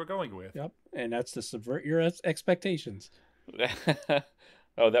I thought you were going with. Yep, and that's to subvert your expectations.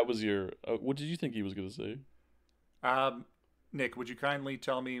 Oh, that was your... what did you think he was going to say? Nick, would you kindly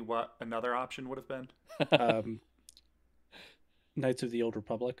tell me what another option would have been? Knights of the Old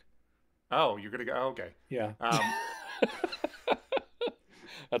Republic. Oh, you're going to go... Oh, okay. Yeah.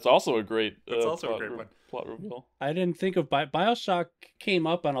 That's also a great... That's also a great one. Plot reveal. I didn't think of... Bioshock came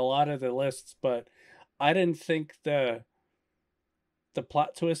up on a lot of the lists, but I didn't think the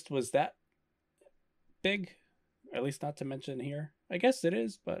plot twist was that big. At least not to mention here. I guess it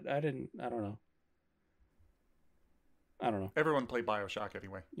is, but I don't know. Everyone played Bioshock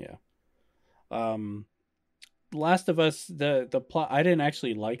anyway. Yeah. Last of Us, the plot, I didn't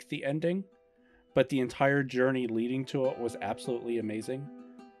actually like the ending. but the entire journey leading to it was absolutely amazing.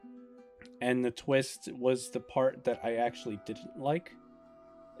 And the twist was the part that I actually didn't like,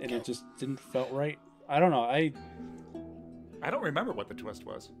 and it just didn't felt right. I don't know. I don't remember what the twist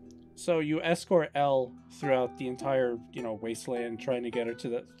was. So you escort Elle throughout the entire, wasteland, trying to get her to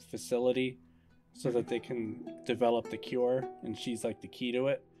the facility so that they can develop the cure, and she's like the key to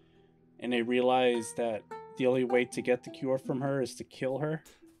it. And they realize that the only way to get the cure from her is to kill her.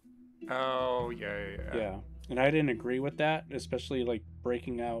 Oh, yeah. And I didn't agree with that, especially like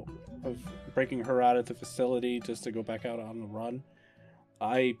breaking her out of the facility just to go back out on the run.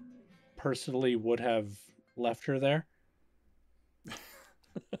 I personally would have left her there.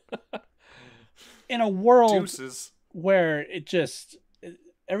 In a world where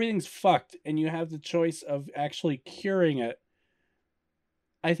everything's fucked and you have the choice of actually curing it,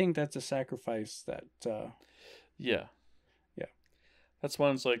 I think that's a sacrifice that Yeah. That's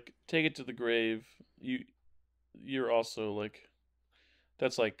when it's like, take it to the grave. You're also like,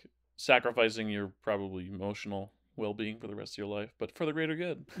 that's like sacrificing your probably emotional well-being for the rest of your life, but for the greater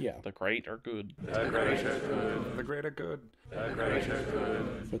good. Yeah. The greater good. The greater good. The greater good. The greater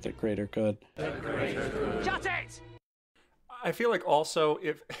good. For the greater good. Shut it! I feel like also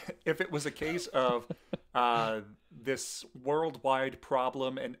if it was a case of this worldwide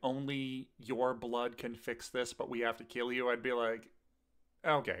problem and only your blood can fix this, but we have to kill you, I'd be like,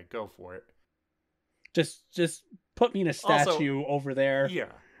 okay, go for it. Just put me in a statue also, over there.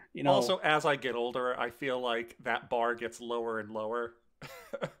 Yeah. Also, as I get older, I feel like that bar gets lower and lower.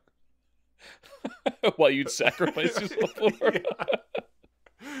 While you'd sacrifice yourself for.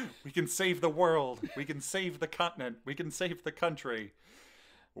 We can save the world. We can save the continent. We can save the country.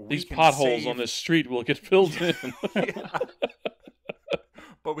 These potholes on this street will get filled in.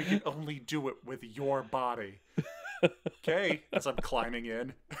 But we can only do it with your body. Okay, as I'm climbing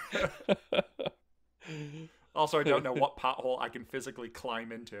in. Also, I don't know what pothole I can physically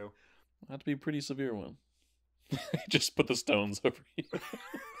climb into. That'd be a pretty severe one. Just put the stones over you.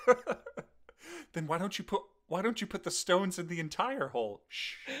 Then why don't you put the stones in the entire hole?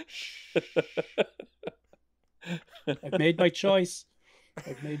 Shh. I've made my choice.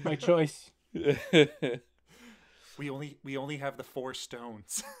 We only have the 4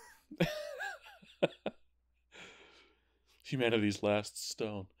 stones. Humanity's last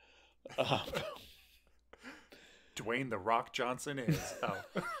stone. Dwayne "The Rock" Johnson is.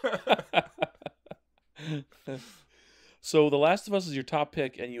 So The Last of Us is your top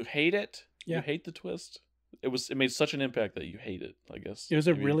pick, and you hate it? Yeah. You hate the twist? It made such an impact that you hate it, I guess. It was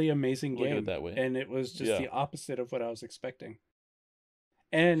a really amazing game. Look at it that way. And it was just the opposite of what I was expecting.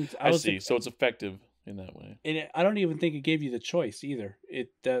 And I see. So it's effective in that way. And I don't even think it gave you the choice either.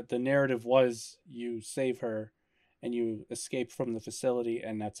 The narrative was you save her and you escape from the facility,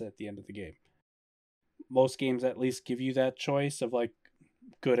 and that's at the end of the game. Most games at least give you that choice of like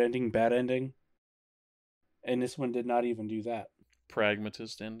good ending, bad ending. And this one did not even do that.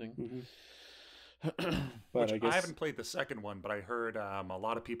 Pragmatist ending. Mm-hmm. But I haven't played the second one, but I heard a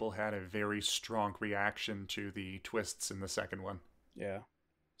lot of people had a very strong reaction to the twists in the second one. Yeah.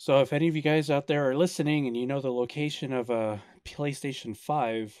 So if any of you guys out there are listening and you know the location of a PlayStation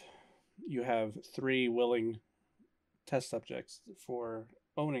 5, you have 3 willing test subjects for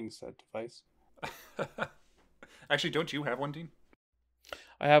owning said device. Actually, don't you have one, Dean?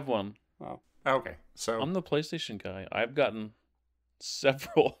 I have one. Oh. Okay, so I'm the PlayStation guy. I've gotten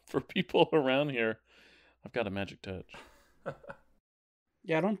several for people around here. I've got a Magic Touch.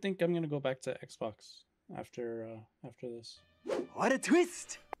 Yeah, I don't think I'm gonna go back to Xbox after this. What a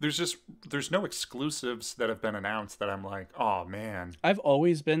twist! There's no exclusives that have been announced that I'm like, oh man. I've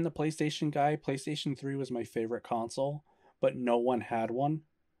always been the PlayStation guy. PlayStation 3 was my favorite console, but no one had one.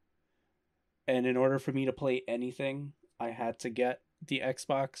 And in order for me to play anything, I had to get the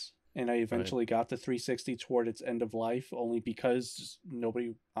Xbox. And I eventually got the 360 toward its end of life, only because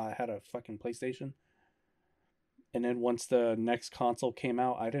nobody had a fucking PlayStation. And then once the next console came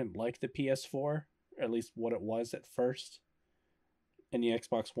out, I didn't like the PS4, at least what it was at first. And the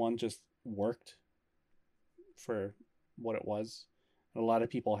Xbox One just worked for what it was. And a lot of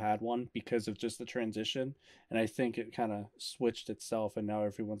people had one because of just the transition. And I think it kind of switched itself, and now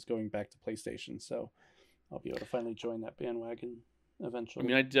everyone's going back to PlayStation. So I'll be able to finally join that bandwagon eventually. I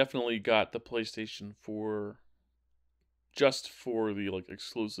mean, I definitely got the PlayStation just for the like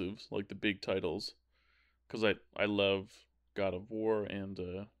exclusives, like the big titles, because I love God of War and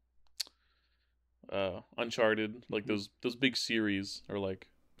Uncharted, like those big series, or like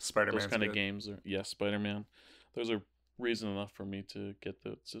Spider-Man's those kind of good. games. Or Spider-Man. Those are reason enough for me to get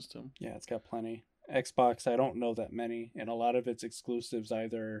the system. Yeah, it's got plenty. Xbox, I don't know that many, and a lot of its exclusives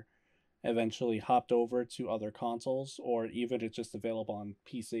either eventually hopped over to other consoles, or even it's just available on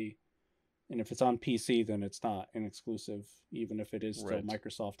PC. And if it's on PC, then it's not an exclusive, even if it is still Right.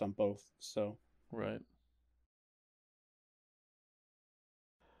 Microsoft on both. So, Right.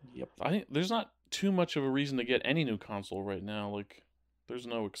 yep. I think there's not too much of a reason to get any new console right now. Like, there's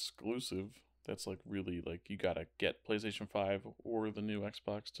no exclusive that's like really like you gotta get PlayStation 5 or the new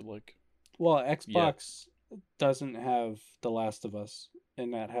Xbox to like. Well, Xbox doesn't have The Last of Us,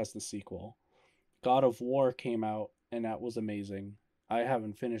 and that has the sequel. God of War came out, and that was amazing. I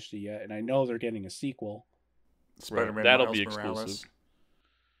haven't finished it yet, and I know they're getting a sequel. Spider-Man Right. That'll Miles be Morales. exclusive.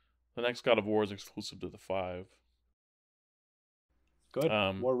 The next God of War is exclusive to the 5. Good.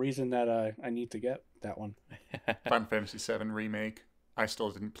 More reason that I need to get that one. Final Fantasy VII Remake. I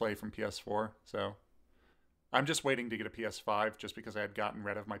still didn't play from PS4, so I'm just waiting to get a PS5 just because I had gotten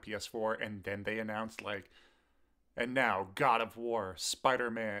rid of my PS4, and then they announced, like, and now God of War,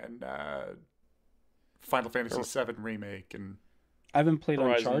 Spider-Man, Final Fantasy VII Remake, and I haven't played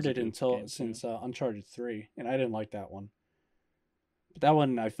Horizon's a Uncharted good since Uncharted 3, and I didn't like that one. But that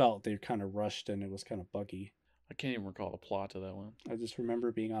one I felt they kind of rushed and it was kind of buggy. I can't even recall the plot to that one. I just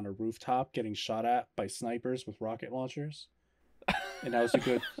remember being on a rooftop getting shot at by snipers with rocket launchers. And that was a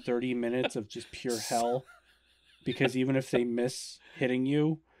good 30 minutes of just pure hell. Because even if they miss hitting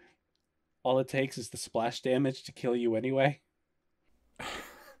you, all it takes is the splash damage to kill you anyway.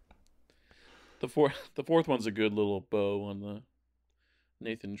 The fourth one's a good little bow on the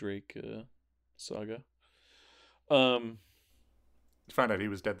Nathan Drake saga. You found out he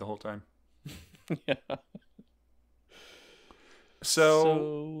was dead the whole time. Yeah.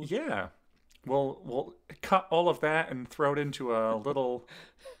 So yeah, we'll cut all of that and throw it into a little.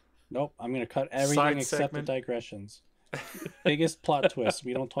 Nope, I'm gonna cut everything side except segment. the digressions. Biggest plot twist.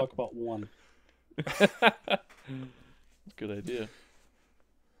 We don't talk about one. Good idea.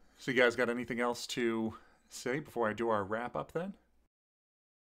 So you guys got anything else to say before I do our wrap up then?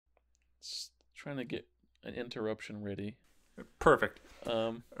 Just trying to get an interruption ready. Perfect.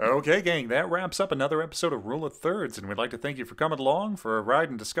 Okay, gang, that wraps up another episode of Rule of Thirds, and we'd like to thank you for coming along for a ride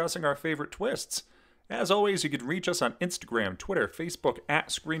and discussing our favorite twists. As always, you can reach us on Instagram, Twitter, Facebook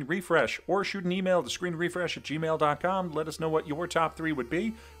at Screen Refresh, or shoot an email to screenrefresh@gmail.com to let us know what your top 3 would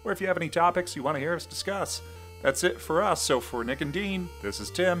be, or if you have any topics you want to hear us discuss. That's it for us, so for Nick and Dean, this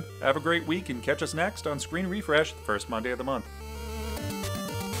is Tim. Have a great week, and catch us next on Screen Refresh, the first Monday of the month.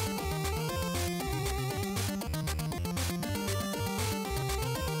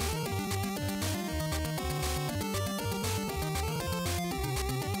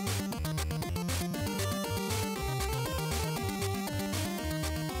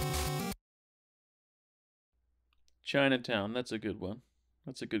 Chinatown, that's a good one.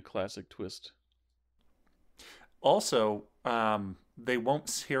 That's a good classic twist. Also, they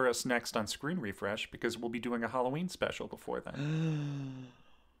won't hear us next on Screen Refresh because we'll be doing a Halloween special before then.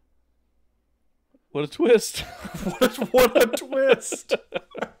 What a twist! What a twist!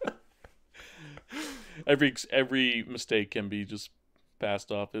 Every mistake can be just passed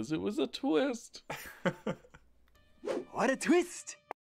off as it was a twist. What a twist!